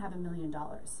don't have $1 million.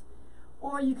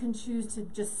 Or you can choose to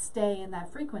just stay in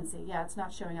that frequency. Yeah, it's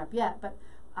not showing up yet, but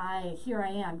here I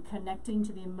am, connecting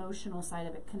to the emotional side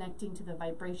of it, connecting to the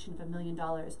vibration of $1 million.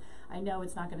 I know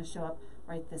it's not going to show up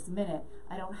right this minute.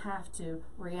 I don't have to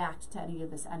react to any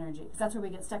of this energy. Because that's where we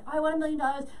get stuck. Oh, I want $1 million.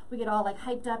 We get all like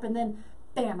hyped up, and then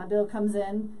bam, a bill comes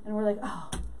in, and we're like, oh.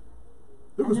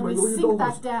 And then we sink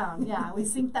back down. Yeah, we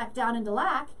sink back down into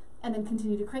lack, and then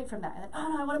continue to create from that. And then, oh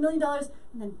no, I want $1 million,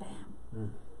 and then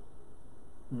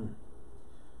bam.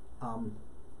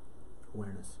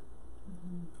 Awareness.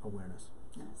 Awareness.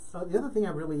 Yes. The other thing I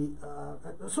really,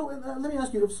 let me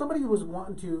ask you, if somebody was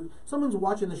someone's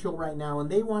watching the show right now and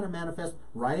they want to manifest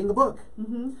writing a book,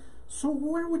 so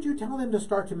where would you tell them to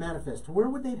start to manifest? Where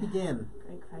would they begin?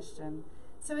 Great question.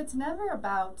 So it's never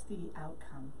about the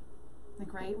outcome.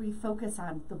 Like, right? We focus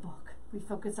on the book. We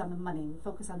focus on the money. We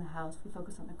focus on the house. We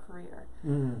focus on the career.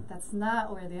 That's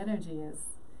not where the energy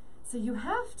is. So you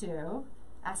have to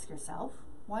ask yourself,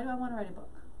 why do I want to write a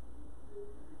book?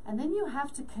 And then you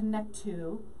have to connect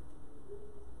to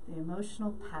the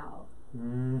emotional POW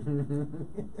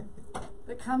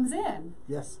that comes in.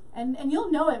 Yes. And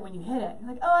you'll know it when you hit it.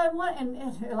 Like, oh, I want, and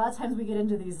a lot of times we get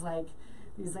into these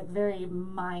very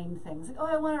mind things. Like, oh,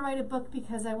 I want to write a book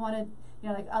because I want to, you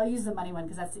know, like, I'll use the money one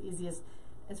because that's the easiest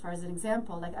as far as an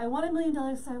example. Like, I want $1 million,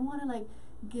 so I want to, like,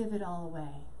 give it all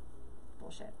away.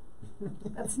 Bullshit.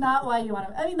 That's not why you want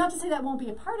to, I mean, not to say that won't be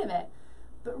a part of it,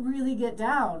 but really get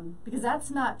down, because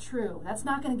that's not true. That's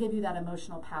not going to give you that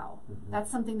emotional POW. That's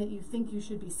something that you think you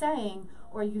should be saying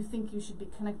or you think you should be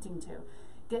connecting to.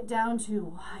 Get down to,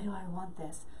 why do I want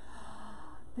this?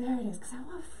 There it is, because I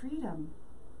want freedom.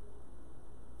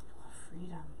 I want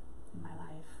freedom in my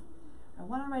life. I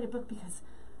want to write a book because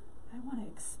I want to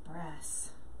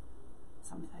express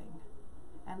something.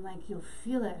 And like, you'll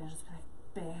feel it and it'll just be like,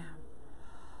 bam.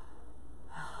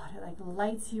 It like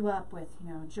lights you up with,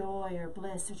 you know, joy or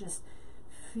bliss. It just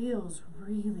feels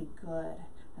really good.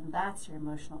 And that's your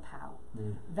emotional POW.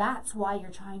 That's why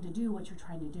you're trying to do what you're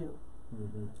trying to do.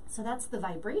 So that's the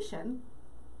vibration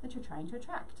that you're trying to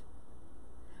attract.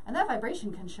 And that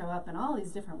vibration can show up in all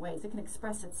these different ways. It can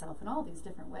express itself in all these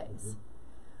different ways.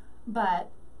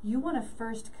 But you want to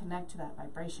first connect to that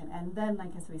vibration. And then,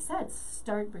 like as we said,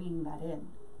 start bringing that in.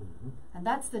 And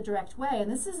that's the direct way.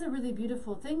 And this is a really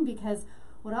beautiful thing, because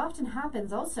what often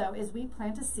happens also is we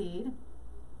plant a seed.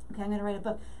 Okay, I'm going to write a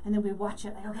book. And then we watch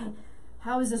it. Like, okay,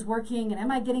 how is this working? And am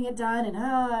I getting it done?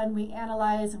 And we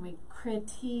analyze and we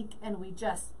critique and we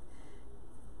just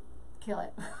kill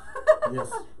it.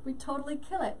 Yes. We totally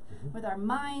kill it with our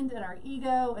mind and our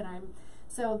ego and our.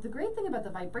 So the great thing about the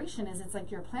vibration is it's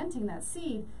like you're planting that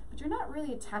seed, but you're not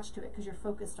really attached to it because you're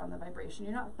focused on the vibration.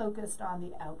 You're not focused on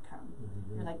the outcome.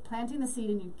 You're like planting the seed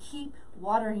and you keep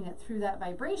watering it through that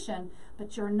vibration,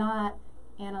 but you're not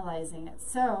analyzing it.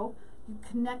 So you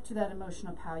connect to that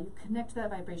emotional power, you connect to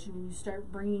that vibration, and you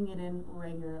start bringing it in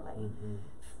regularly,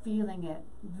 feeling it,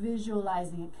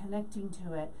 visualizing it, connecting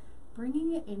to it,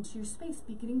 bringing it into your space,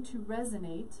 beginning to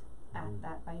resonate at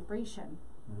that vibration.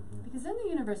 Because then the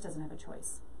universe doesn't have a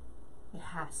choice. It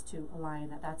has to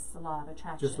align. That's the law of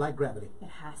attraction. Just like gravity. It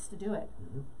has to do it.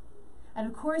 And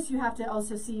of course, you have to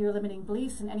also see your limiting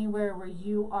beliefs in anywhere where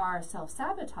you are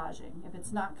self-sabotaging, if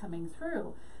it's not coming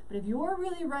through. But if you're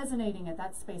really resonating at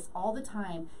that space all the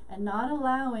time and not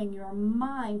allowing your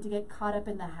mind to get caught up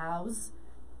in the hows,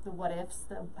 the what ifs,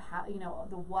 the how, you know,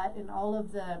 the what, and all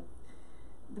of the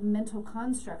mental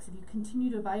constructs, if you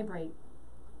continue to vibrate,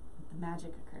 the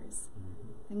magic occurs.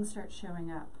 Things start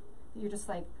showing up that you're just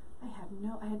like, I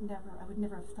would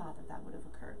never have thought that would have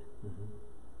occurred.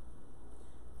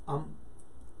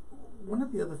 One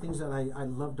of the other things that I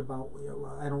loved about, you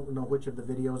know, I don't know which of the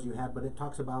videos you had, but it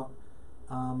talks about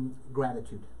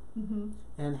gratitude.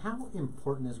 And how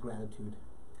important is gratitude?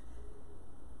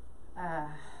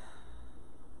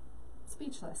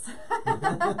 Speechless.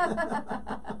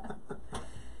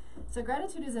 So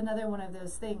gratitude is another one of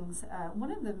those things.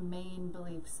 One of the main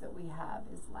beliefs that we have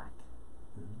is lack.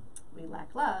 We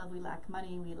lack love, we lack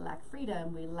money, we lack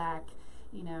freedom, we lack,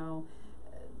 you know,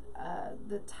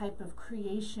 the type of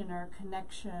creation or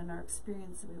connection or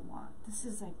experience that we want. This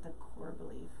is like the core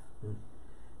belief.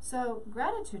 So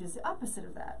gratitude is the opposite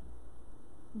of that.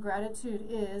 Gratitude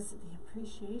is the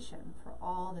appreciation for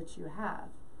all that you have.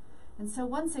 And so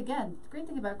once again, the great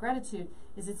thing about gratitude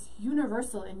is it's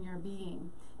universal in your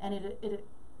being, and it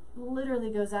literally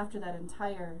goes after that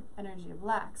entire energy of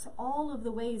lack. So all of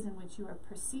the ways in which you are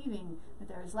perceiving that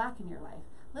there is lack in your life,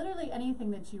 literally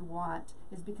anything that you want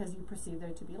is because you perceive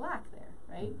there to be lack there,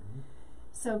 right?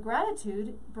 So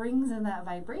gratitude brings in that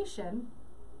vibration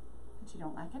that you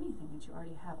don't lack anything, that you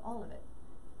already have all of it.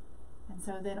 And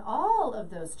so then all of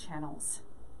those channels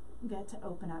get to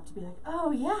open up to be like,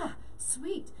 oh yeah,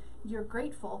 sweet, you're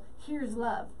grateful, here's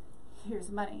love, here's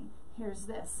money, here's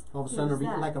this. All of a sudden,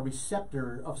 like a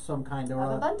receptor of some kind, or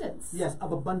of abundance. Yes,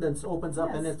 of abundance opens up,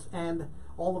 Yes. and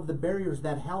all of the barriers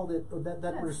that held it, or that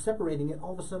Yes. were separating it,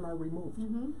 all of a sudden are removed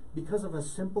because of a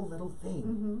simple little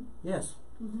thing. Yes,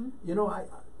 you know, I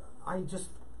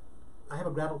have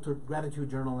a gratitude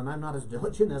journal, and I'm not as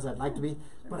diligent as I'd like to be,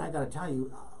 but I got to tell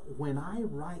you, when I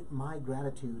write my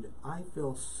gratitude, I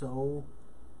feel so.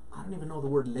 I don't even know the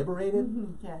word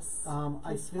liberated. Yes.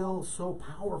 I feel so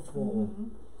powerful.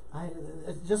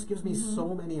 It just gives me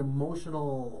so many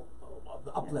emotional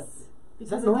uplift. Yes.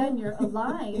 Because again, you're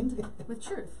aligned with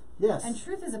truth. Yes. And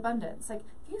truth is abundance. Like,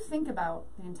 if you think about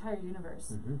the entire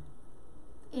universe,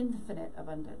 infinite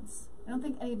abundance. I don't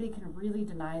think anybody can really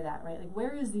deny that, right? Like,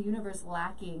 where is the universe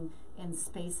lacking in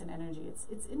space and energy?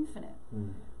 It's infinite.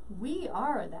 We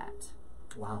are that.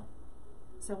 Wow.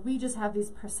 So we just have these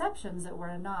perceptions that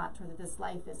we're not, or that this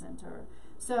life isn't, or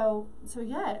so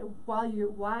yeah.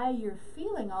 Why you're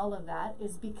feeling all of that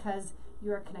is because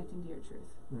you are connecting to your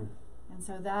truth, and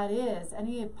so that is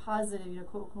any positive,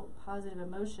 quote unquote, positive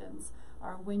emotions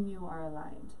are when you are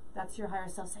aligned. That's your higher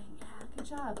self saying, "Yeah, good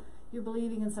job. You're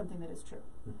believing in something that is true."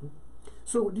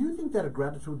 So, do you think that a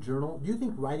gratitude journal? Do you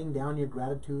think writing down your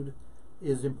gratitude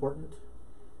is important?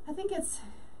 I think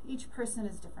each person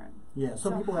is different. Yeah,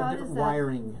 some So people how have does different that-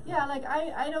 wiring. Yeah, like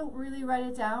I don't really write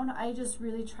it down. I just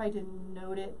really try to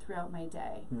note it throughout my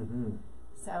day.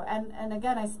 So, and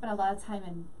again, I spend a lot of time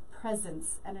in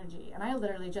presence energy, and I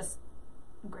literally just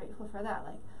am grateful for that.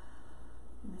 Like,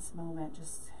 in this moment,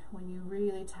 just when you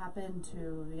really tap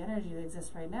into the energy that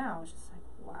exists right now, it's just like,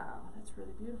 wow, that's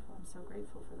really beautiful. I'm so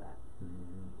grateful for that.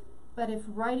 But if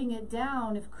writing it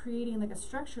down, if creating like a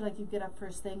structure, like you get up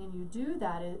first thing and you do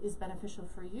that, is beneficial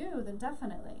for you, then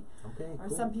definitely. Okay, Or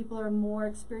cool. some people are more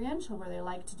experiential, where they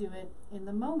like to do it in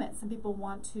the moment. Some people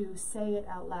want to say it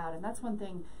out loud, and that's one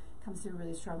thing comes through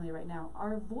really strongly right now.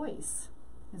 Our voice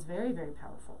is very, very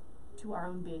powerful to our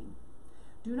own being.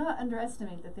 Do not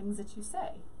underestimate the things that you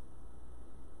say.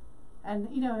 And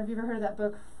have you ever heard of that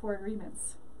book, 4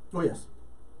 Agreements? Oh, yes.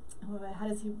 How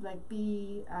does he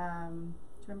be?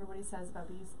 Do you remember what he says about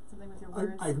be something with your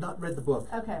words? I've not read the book.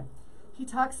 Okay. He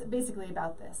talks basically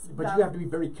about this. But about you have to be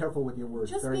very careful with your words.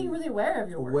 just very being really aware of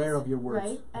your words. aware of your words.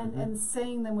 Right? And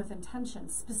saying them with intention,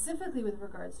 specifically with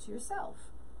regards to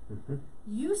yourself.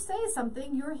 You say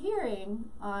something, you're hearing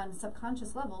on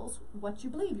subconscious levels what you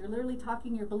believe. You're literally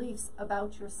talking your beliefs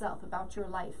about yourself, about your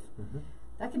life.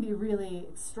 That can be really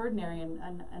extraordinary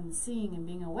and seeing and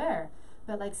being aware.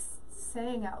 But like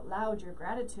saying out loud your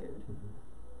gratitude,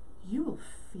 you will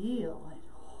feel it.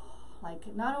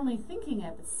 Like not only thinking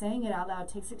it, but saying it out loud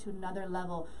takes it to another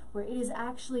level where it is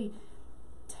actually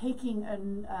taking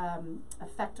an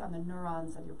effect on the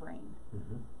neurons of your brain.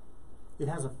 It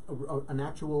has an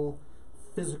actual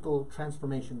physical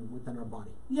transformation within our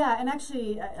body. Yeah, and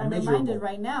actually, I'm reminded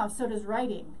right now, so does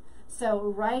writing. So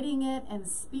writing it and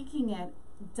speaking it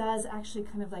does actually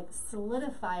kind of like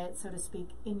solidify it, so to speak,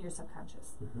 in your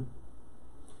subconscious.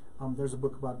 There's a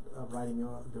book about writing,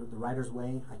 the Writer's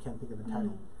Way. I can't think of the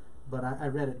title, but I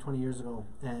read it 20 years ago,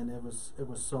 and it was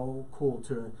so cool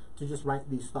to just write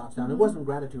these thoughts down. It wasn't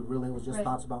gratitude, really. It was just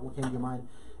thoughts about what came to your mind,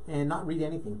 and not read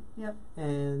anything.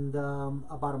 And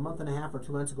about a month and a half or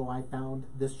 2 months ago, I found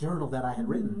this journal that I had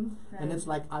written, and it's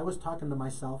like I was talking to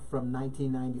myself from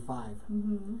 1995.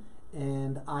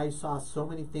 And I saw so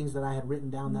many things that I had written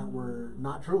down that were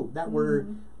not true. That were,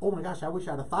 oh my gosh, I wish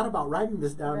I'd have thought about writing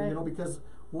this down. Because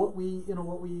what we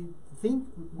think,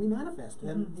 we manifest,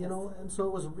 and and so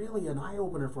it was really an eye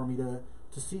opener for me to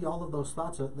see all of those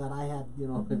thoughts that I had,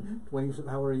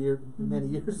 20 many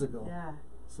years ago.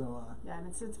 So and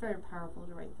it's very powerful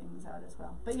to write things out as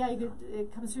well. But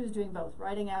it comes through as doing both.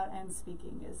 Writing out and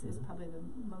speaking is probably the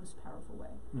most powerful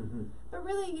way. But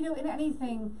really, in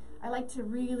anything, I like to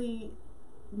really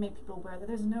make people aware that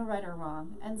there's no right or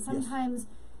wrong. And sometimes,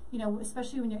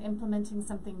 especially when you're implementing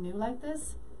something new like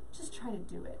this, just try to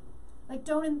do it. Like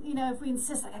don't, if we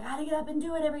insist, like I gotta get up and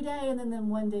do it every day, and then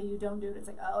one day you don't do it, it's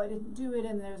like, oh, I didn't do it,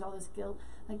 and there's all this guilt.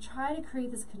 Like try to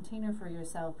create this container for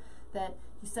yourself that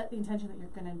you set the intention that you're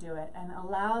going to do it, and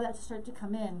allow that to start to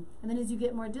come in. And then as you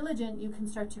get more diligent, you can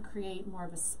start to create more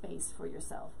of a space for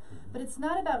yourself. But it's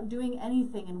not about doing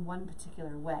anything in one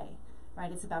particular way,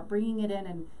 right? It's about bringing it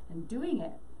in and doing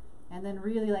it. And then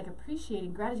really like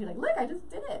appreciating gratitude, like, look, I just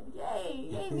did it. Yay,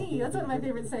 yay me. That's one of my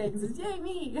favorite sayings is yay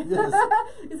me. Yes.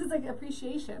 This is like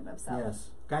appreciation of self.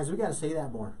 Yes. Guys, we got to say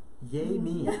that more. Yay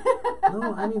me.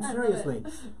 No, I mean seriously.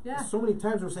 So many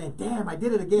times we're saying, damn, I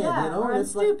did it again. Or I'm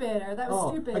stupid, or that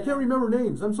was stupid. I can't remember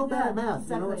names. I'm so bad at math.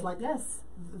 Exactly. It's like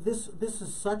this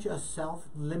is such a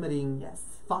self-limiting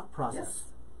thought process.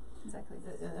 Exactly.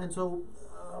 And so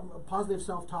positive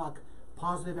self-talk,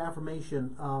 positive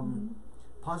affirmation,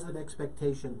 positive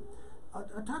expectation.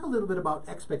 Talk a little bit about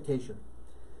expectation.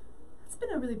 It's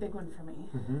been a really big one for me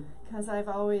because I've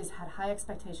always had high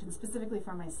expectations, specifically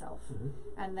for myself.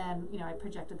 And then, I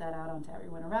projected that out onto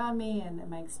everyone around me and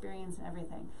my experience and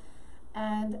everything.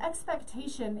 And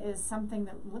expectation is something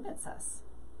that limits us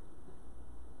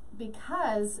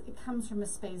because it comes from a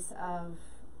space of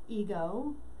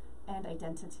ego and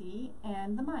identity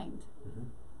and the mind.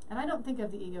 And I don't think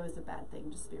of the ego as a bad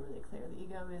thing, just to be really clear. The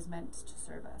ego is meant to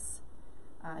serve us.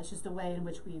 It's just a way in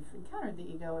which we've encountered the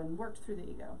ego and worked through the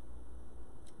ego.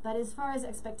 But as far as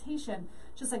expectation,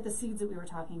 just like the seeds that we were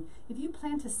talking, if you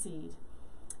plant a seed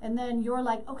and then you're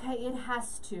like, okay, it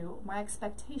has to, my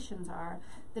expectations are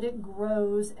that it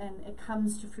grows and it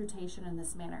comes to fruition in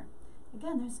this manner.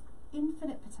 Again, there's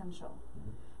infinite potential.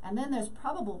 And then there's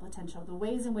probable potential, the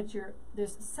ways in which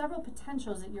there's several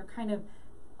potentials that you're kind of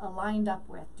aligned up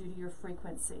with due to your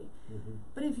frequency.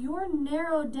 But if you're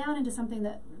narrowed down into something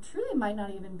that truly might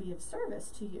not even be of service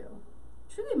to you,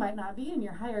 truly might not be in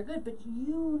your higher good, but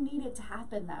you need it to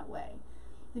happen that way,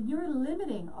 then you're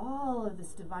limiting all of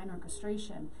this divine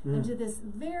orchestration into this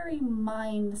very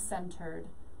mind-centered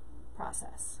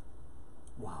process.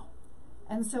 Wow.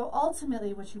 And so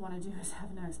ultimately what you want to do is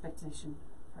have no expectation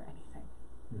for anything.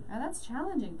 And that's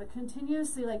challenging, but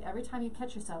continuously, like every time you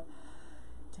catch yourself,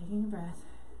 taking a breath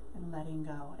and letting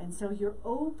go. And so you're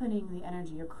opening the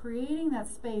energy, you're creating that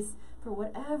space for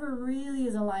whatever really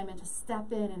is alignment to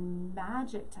step in and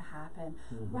magic to happen,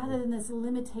 rather than this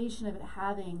limitation of it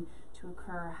having to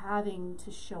occur, having to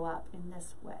show up in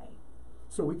this way.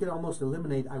 So we could almost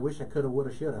eliminate I wish, I coulda,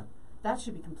 woulda, shoulda. That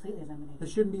should be completely eliminated. It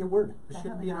shouldn't be a word. It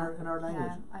shouldn't Definitely be not. in our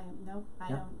language. I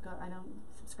don't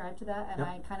subscribe to that, and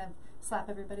I kind of slap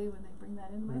everybody when they bring that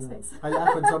into my space. I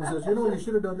laugh when someone says, you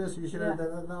should have done this, you should have Yeah.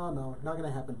 done that. No, not going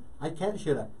to happen. I can't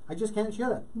shoulda. I just can't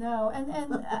shoulda. No, and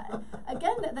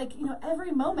again, like,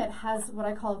 every moment has what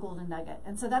I call a golden nugget.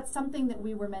 And so that's something that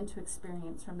we were meant to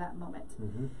experience from that moment.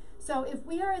 So if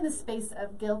we are in the space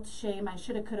of guilt, shame, I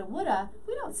shoulda, coulda, woulda,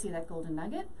 we don't see that golden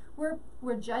nugget.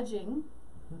 We're judging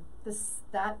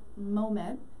that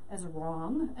moment as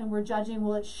wrong, and we're judging,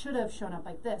 well, it should have shown up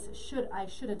like this. I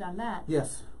should have done that.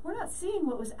 Yes. We're not seeing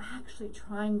what was actually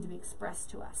trying to be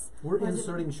expressed to us. We're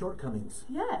inserting shortcomings.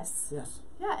 Yes. Yes.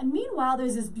 Yeah, and meanwhile,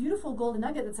 there's this beautiful golden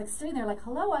nugget that's like sitting there like,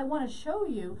 hello, I want to show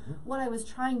you what I was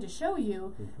trying to show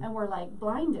you, and we're like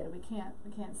blinded. We can't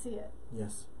see it.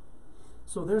 Yes.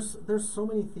 So there's so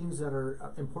many things that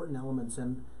are important elements,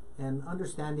 and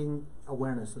understanding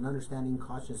awareness and understanding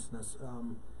consciousness.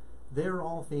 They're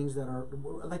all things that are,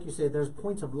 like you said, there's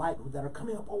points of light that are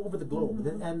coming up all over the globe,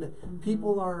 and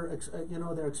people are,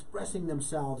 they're expressing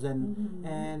themselves,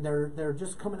 and they're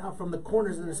just coming out from the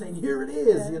corners, and they're saying, here it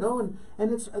is,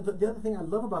 and it's the other thing I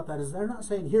love about that is they're not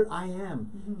saying, here I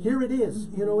am, here it is,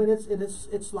 and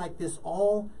it's like this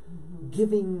all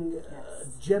giving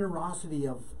generosity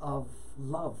of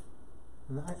love,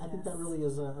 and I think that really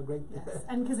is a great.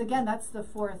 And because again, that's the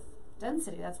fourth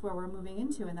density. That's where we're moving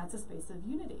into, and that's a space of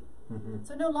unity.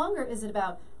 So no longer is it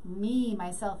about me,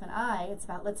 myself, and I. It's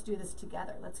about let's do this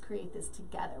together. Let's create this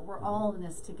together. We're all in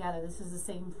this together. This is the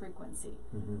same frequency.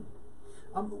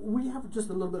 We have just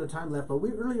a little bit of time left, but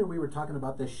earlier we were talking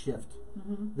about this shift,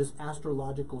 this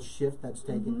astrological shift that's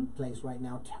taking place right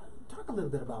now. Talk a little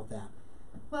bit about that.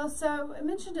 Well, so I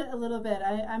mentioned it a little bit.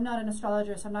 I'm not an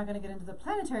astrologer, so I'm not going to get into the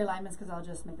planetary alignments because I'll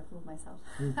just make a fool of myself.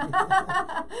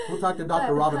 We'll talk to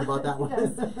Dr. Robin about that one.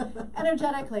 Yes.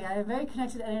 Energetically, I am very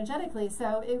connected energetically.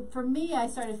 So for me, I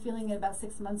started feeling it about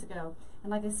 6 months ago.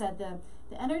 And like I said,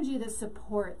 the energy that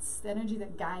supports, the energy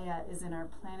that Gaia is in our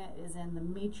planet, is in the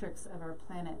matrix of our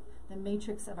planet, the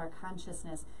matrix of our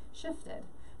consciousness shifted.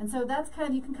 And so that's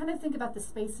you can kind of think about the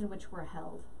space in which we're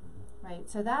held, right?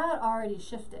 So that already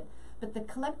shifted. But the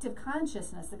collective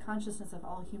consciousness, the consciousness of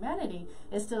all humanity,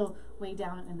 is still way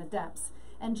down in the depths.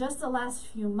 And just the last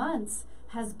few months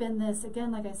has been this,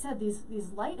 again, like I said, these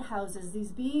lighthouses,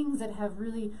 these beings that have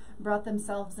really brought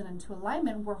themselves into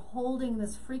alignment. We're holding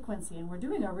this frequency, and we're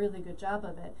doing a really good job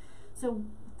of it. So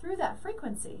through that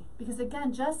frequency, because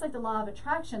again, just like the law of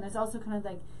attraction, there's also kind of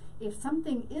like, if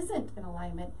something isn't in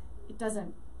alignment, it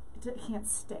can't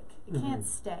stick. It can't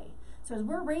stay. So as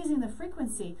we're raising the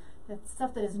frequency, that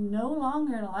stuff that is no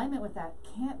longer in alignment with that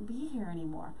can't be here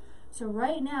anymore. So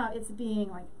right now it's being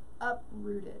like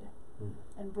uprooted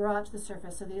and brought to the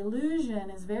surface. So the illusion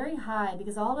is very high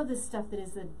because all of this stuff that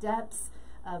is the depths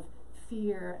of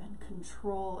fear and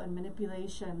control and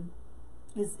manipulation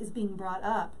is being brought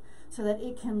up so that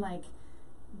it can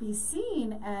be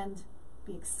seen and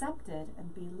be accepted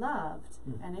and be loved,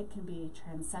 and it can be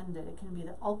transcended. It can be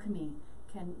the alchemy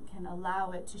can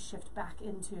allow it to shift back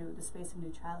into the space of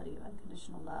neutrality, of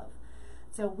unconditional love.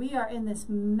 So we are in this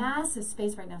massive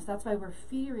space right now. So that's why we're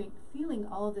feeling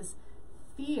all of this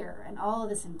fear and all of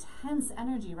this intense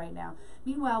energy right now.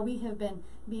 Meanwhile, we have been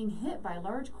being hit by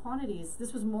large quantities.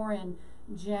 This was more in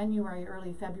January,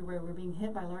 early February. We're being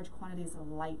hit by large quantities of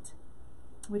light,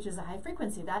 which is a high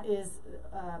frequency. That is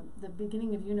the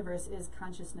beginning of universe is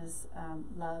consciousness,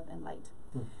 love, and light.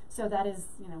 So that is,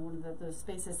 one of those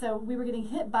spaces. So we were getting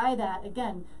hit by that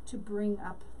again to bring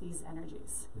up these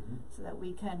energies, so that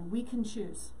we can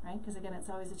choose, right? Because again, it's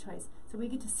always a choice. So we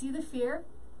get to see the fear,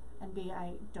 and B,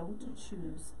 I don't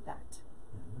choose that.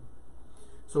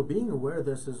 So being aware of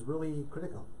this is really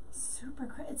critical. It's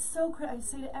so critical. I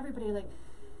say to everybody, like,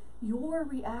 your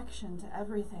reaction to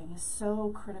everything is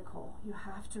so critical. You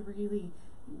have to really,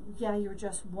 you're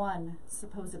just one,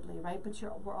 supposedly, right? But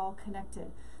we're all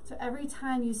connected. So every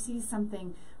time you see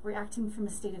something, reacting from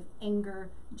a state of anger,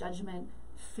 judgment,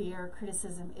 fear,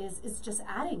 criticism is just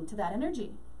adding to that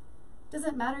energy. It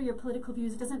doesn't matter your political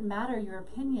views. It doesn't matter your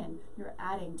opinion. You're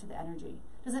adding to the energy.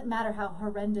 It doesn't matter how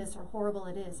horrendous or horrible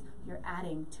it is. You're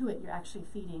adding to it. You're actually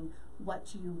feeding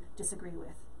what you disagree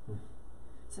with.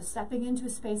 So stepping into a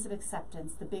space of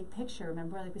acceptance, the big picture,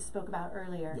 remember, like we spoke about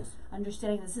earlier, Yes.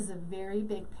 understanding this is a very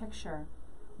big picture.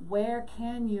 Where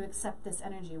can you accept this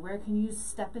energy? Where can you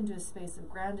step into a space of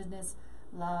groundedness,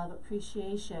 love,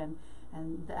 appreciation,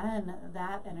 and then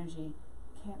that energy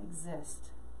can't exist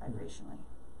vibrationally.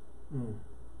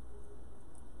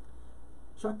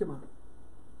 Shaktima,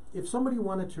 if somebody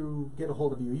wanted to get a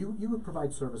hold of you, you would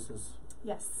provide services.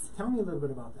 Yes. Tell me a little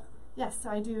bit about that. Yes, so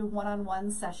I do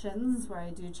one-on-one sessions where I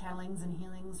do channelings and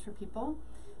healings for people.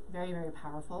 Very, very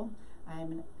powerful.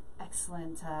 I'm an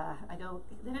excellent, the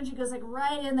energy goes like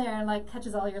right in there and like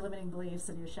catches all your limiting beliefs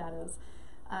and your shadows.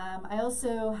 I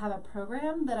also have a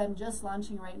program that I'm just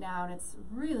launching right now, and it's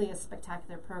really a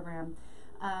spectacular program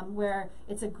where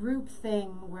it's a group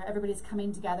thing where everybody's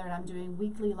coming together, and I'm doing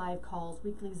weekly live calls,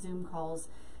 weekly Zoom calls,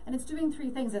 and it's doing three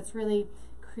things. It's really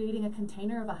creating a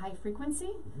container of a high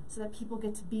frequency so that people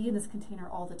get to be in this container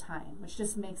all the time, which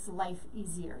just makes life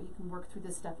easier. You can work through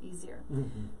this stuff easier.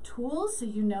 Tools, so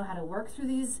you know how to work through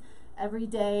these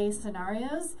everyday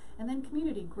scenarios, and then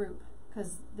community group,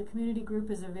 because the community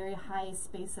group is a very high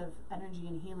space of energy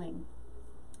and healing.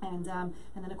 And then,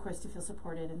 of course, to feel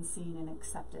supported and seen and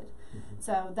accepted.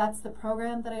 So that's the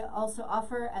program that I also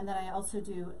offer, and then I also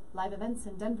do live events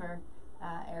in Denver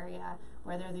area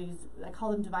where there are these, I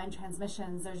call them divine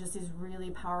transmissions. There's just these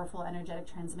really powerful energetic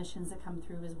transmissions that come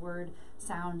through as word,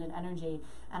 sound, and energy,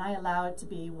 and I allow it to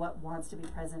be what wants to be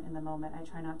present in the moment. I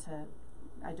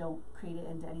don't create it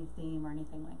into any theme or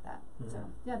anything like that. So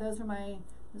yeah, those are my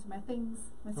things,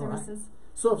 my services. Right.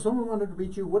 So if someone wanted to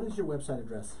reach you, what is your website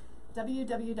address?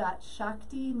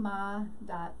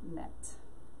 www.shaktima.net.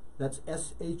 That's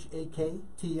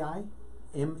SHAKTIMA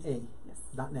Yes.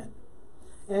 .net.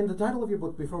 And the title of your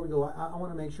book, before we go, I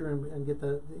want to make sure and get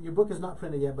your book is not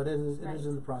printed yet, but it is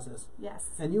in the process.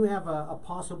 Yes. And you have a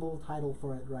possible title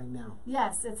for it right now.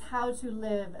 Yes, it's How to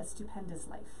Live a Stupendous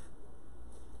Life.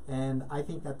 And I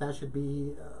think that should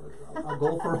be a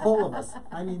goal for all of us.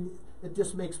 I mean, it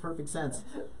just makes perfect sense.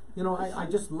 You know, I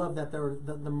just love that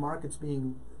the market's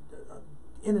being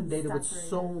inundated with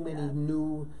so many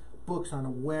new books on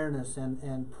awareness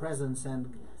and presence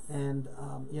and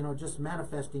you know, just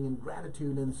manifesting and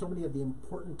gratitude and so many of the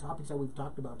important topics that we've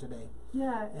talked about today.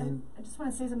 Yeah, and I just want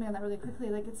to say something on that really quickly.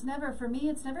 Like, it's never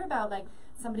about like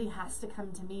somebody has to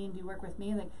come to me and do work with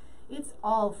me. Like, it's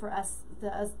all for us,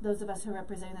 those of us who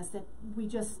represent us, that we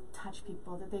just touch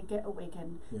people, that they get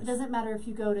awakened. Yes. It doesn't matter if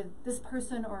you go to this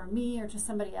person or me or to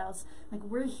somebody else. Like,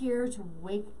 we're here to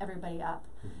wake everybody up.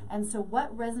 And so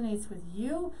what resonates with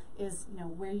you is, you know,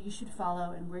 where you should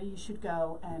follow and where you should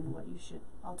go and what you should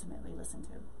ultimately listen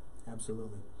to.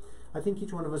 Absolutely. I think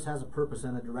each one of us has a purpose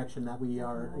and a direction that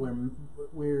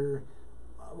we're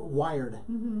wired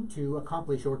to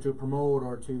accomplish or to promote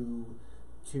or to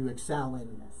excel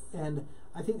in. Yes. And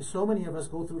I think so many of us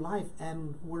go through life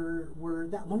and we're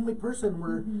that lonely person.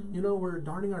 We're you know, we're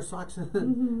darning our socks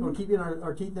and or keeping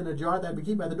our teeth in a jar that we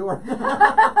keep by the door.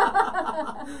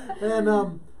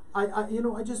 And I you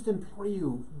know, I just implore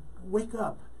you, wake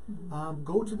up,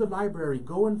 go to the library,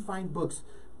 go and find books,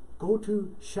 go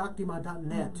to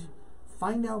shaktima.net.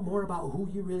 Find out more about who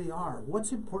you really are.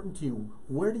 What's important to you?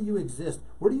 Where do you exist?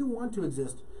 Where do you want to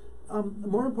exist?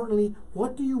 More importantly,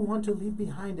 what do you want to leave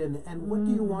behind, and what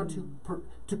do you want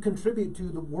to contribute to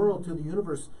the world, to the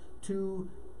universe, to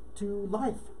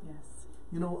life? Yes.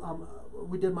 You know,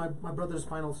 we did my brother's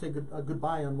final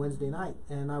goodbye on Wednesday night,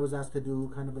 and I was asked to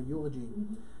do kind of a eulogy,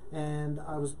 and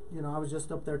I was just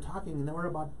up there talking, and there were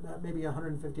about maybe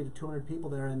 150 to 200 people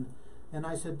there, and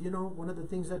I said, you know, one of the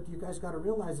things that you guys got to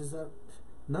realize is that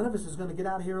none of us is going to get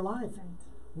out of here alive. Right.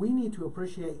 We need to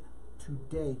appreciate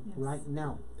today, right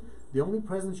now. The only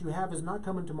presence you have is not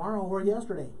coming tomorrow or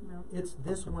yesterday. No. It's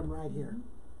this one right here.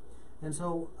 And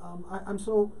so I'm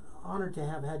so honored to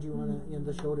have had you on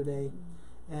the show today.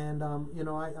 And you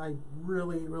know, I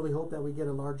really, really hope that we get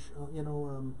a large, you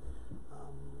know,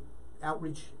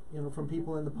 outreach, you know, from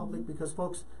people in the public, because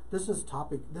folks, this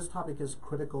topic is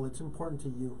critical. It's important to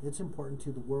you. It's important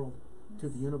to the world, to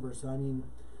the universe. I mean,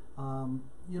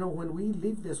 you know, when we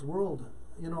leave this world,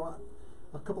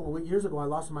 a couple of years ago, I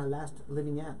lost my last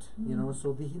living aunt.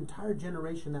 So the entire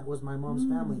generation that was my mom's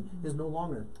family is no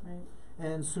longer. Right.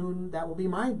 And soon that will be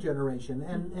my generation,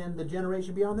 and the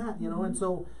generation beyond that. And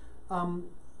so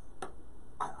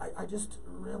I just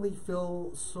really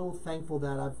feel so thankful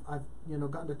that I've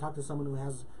gotten to talk to someone who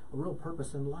has a real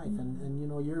purpose in life,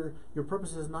 and your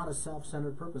purpose is not a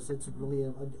self-centered purpose. It's really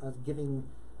a giving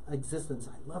existence.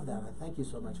 I love that. I thank you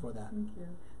so much for that. Thank you.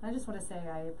 I just want to say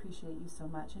I appreciate you so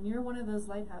much, and you're one of those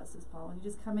lighthouses, Paul. And you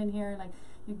just come in here and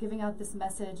you're giving out this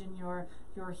message, and you're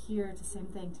here to same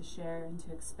thing, to share and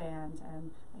to expand. And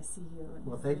I see you. And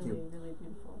well, thank really, you. Really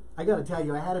beautiful. I got to tell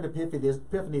you, I had an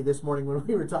epiphany this morning when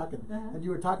we were talking, and you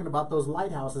were talking about those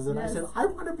lighthouses, and I said, I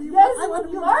want to be one. Yes, I want to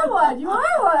be you are one. You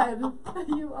are one.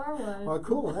 You are one. Well,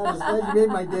 cool. You made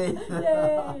my day.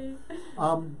 Yay.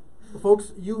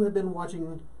 Folks, you have been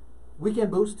watching Weekend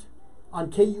Boost on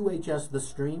KUHS The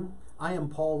Stream. I am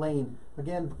Paul Lane,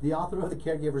 again, the author of The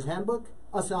Caregiver's Handbook,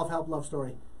 a self-help love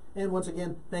story. And once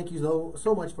again, thank you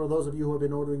so much for those of you who have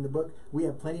been ordering the book. We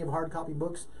have plenty of hard copy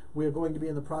books. We are going to be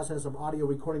in the process of audio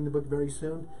recording the book very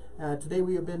soon. Today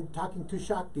we have been talking to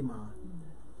Shaktima,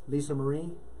 Lisa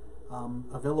Marie,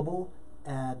 available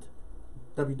at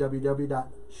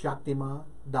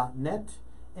www.shaktima.net.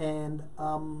 And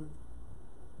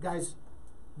guys,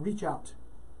 reach out.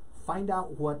 Find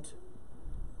out what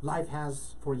life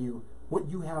has for you, what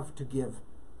you have to give,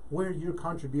 where your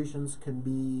contributions can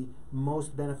be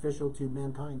most beneficial to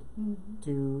mankind,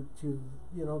 to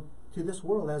this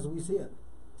world as we see it.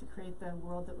 To create the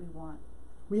world that we want.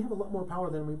 We have a lot more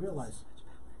power than we realize.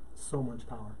 So much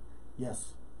power.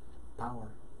 Yes,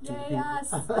 power. Yay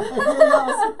us!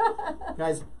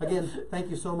 Guys, again, thank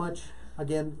you so much.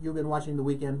 Again, you've been watching The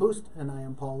Weekend Boost, and I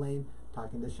am Paul Lane,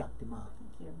 talking to Shaktima.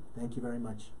 Thank you. Thank you very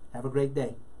much. Have a great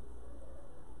day.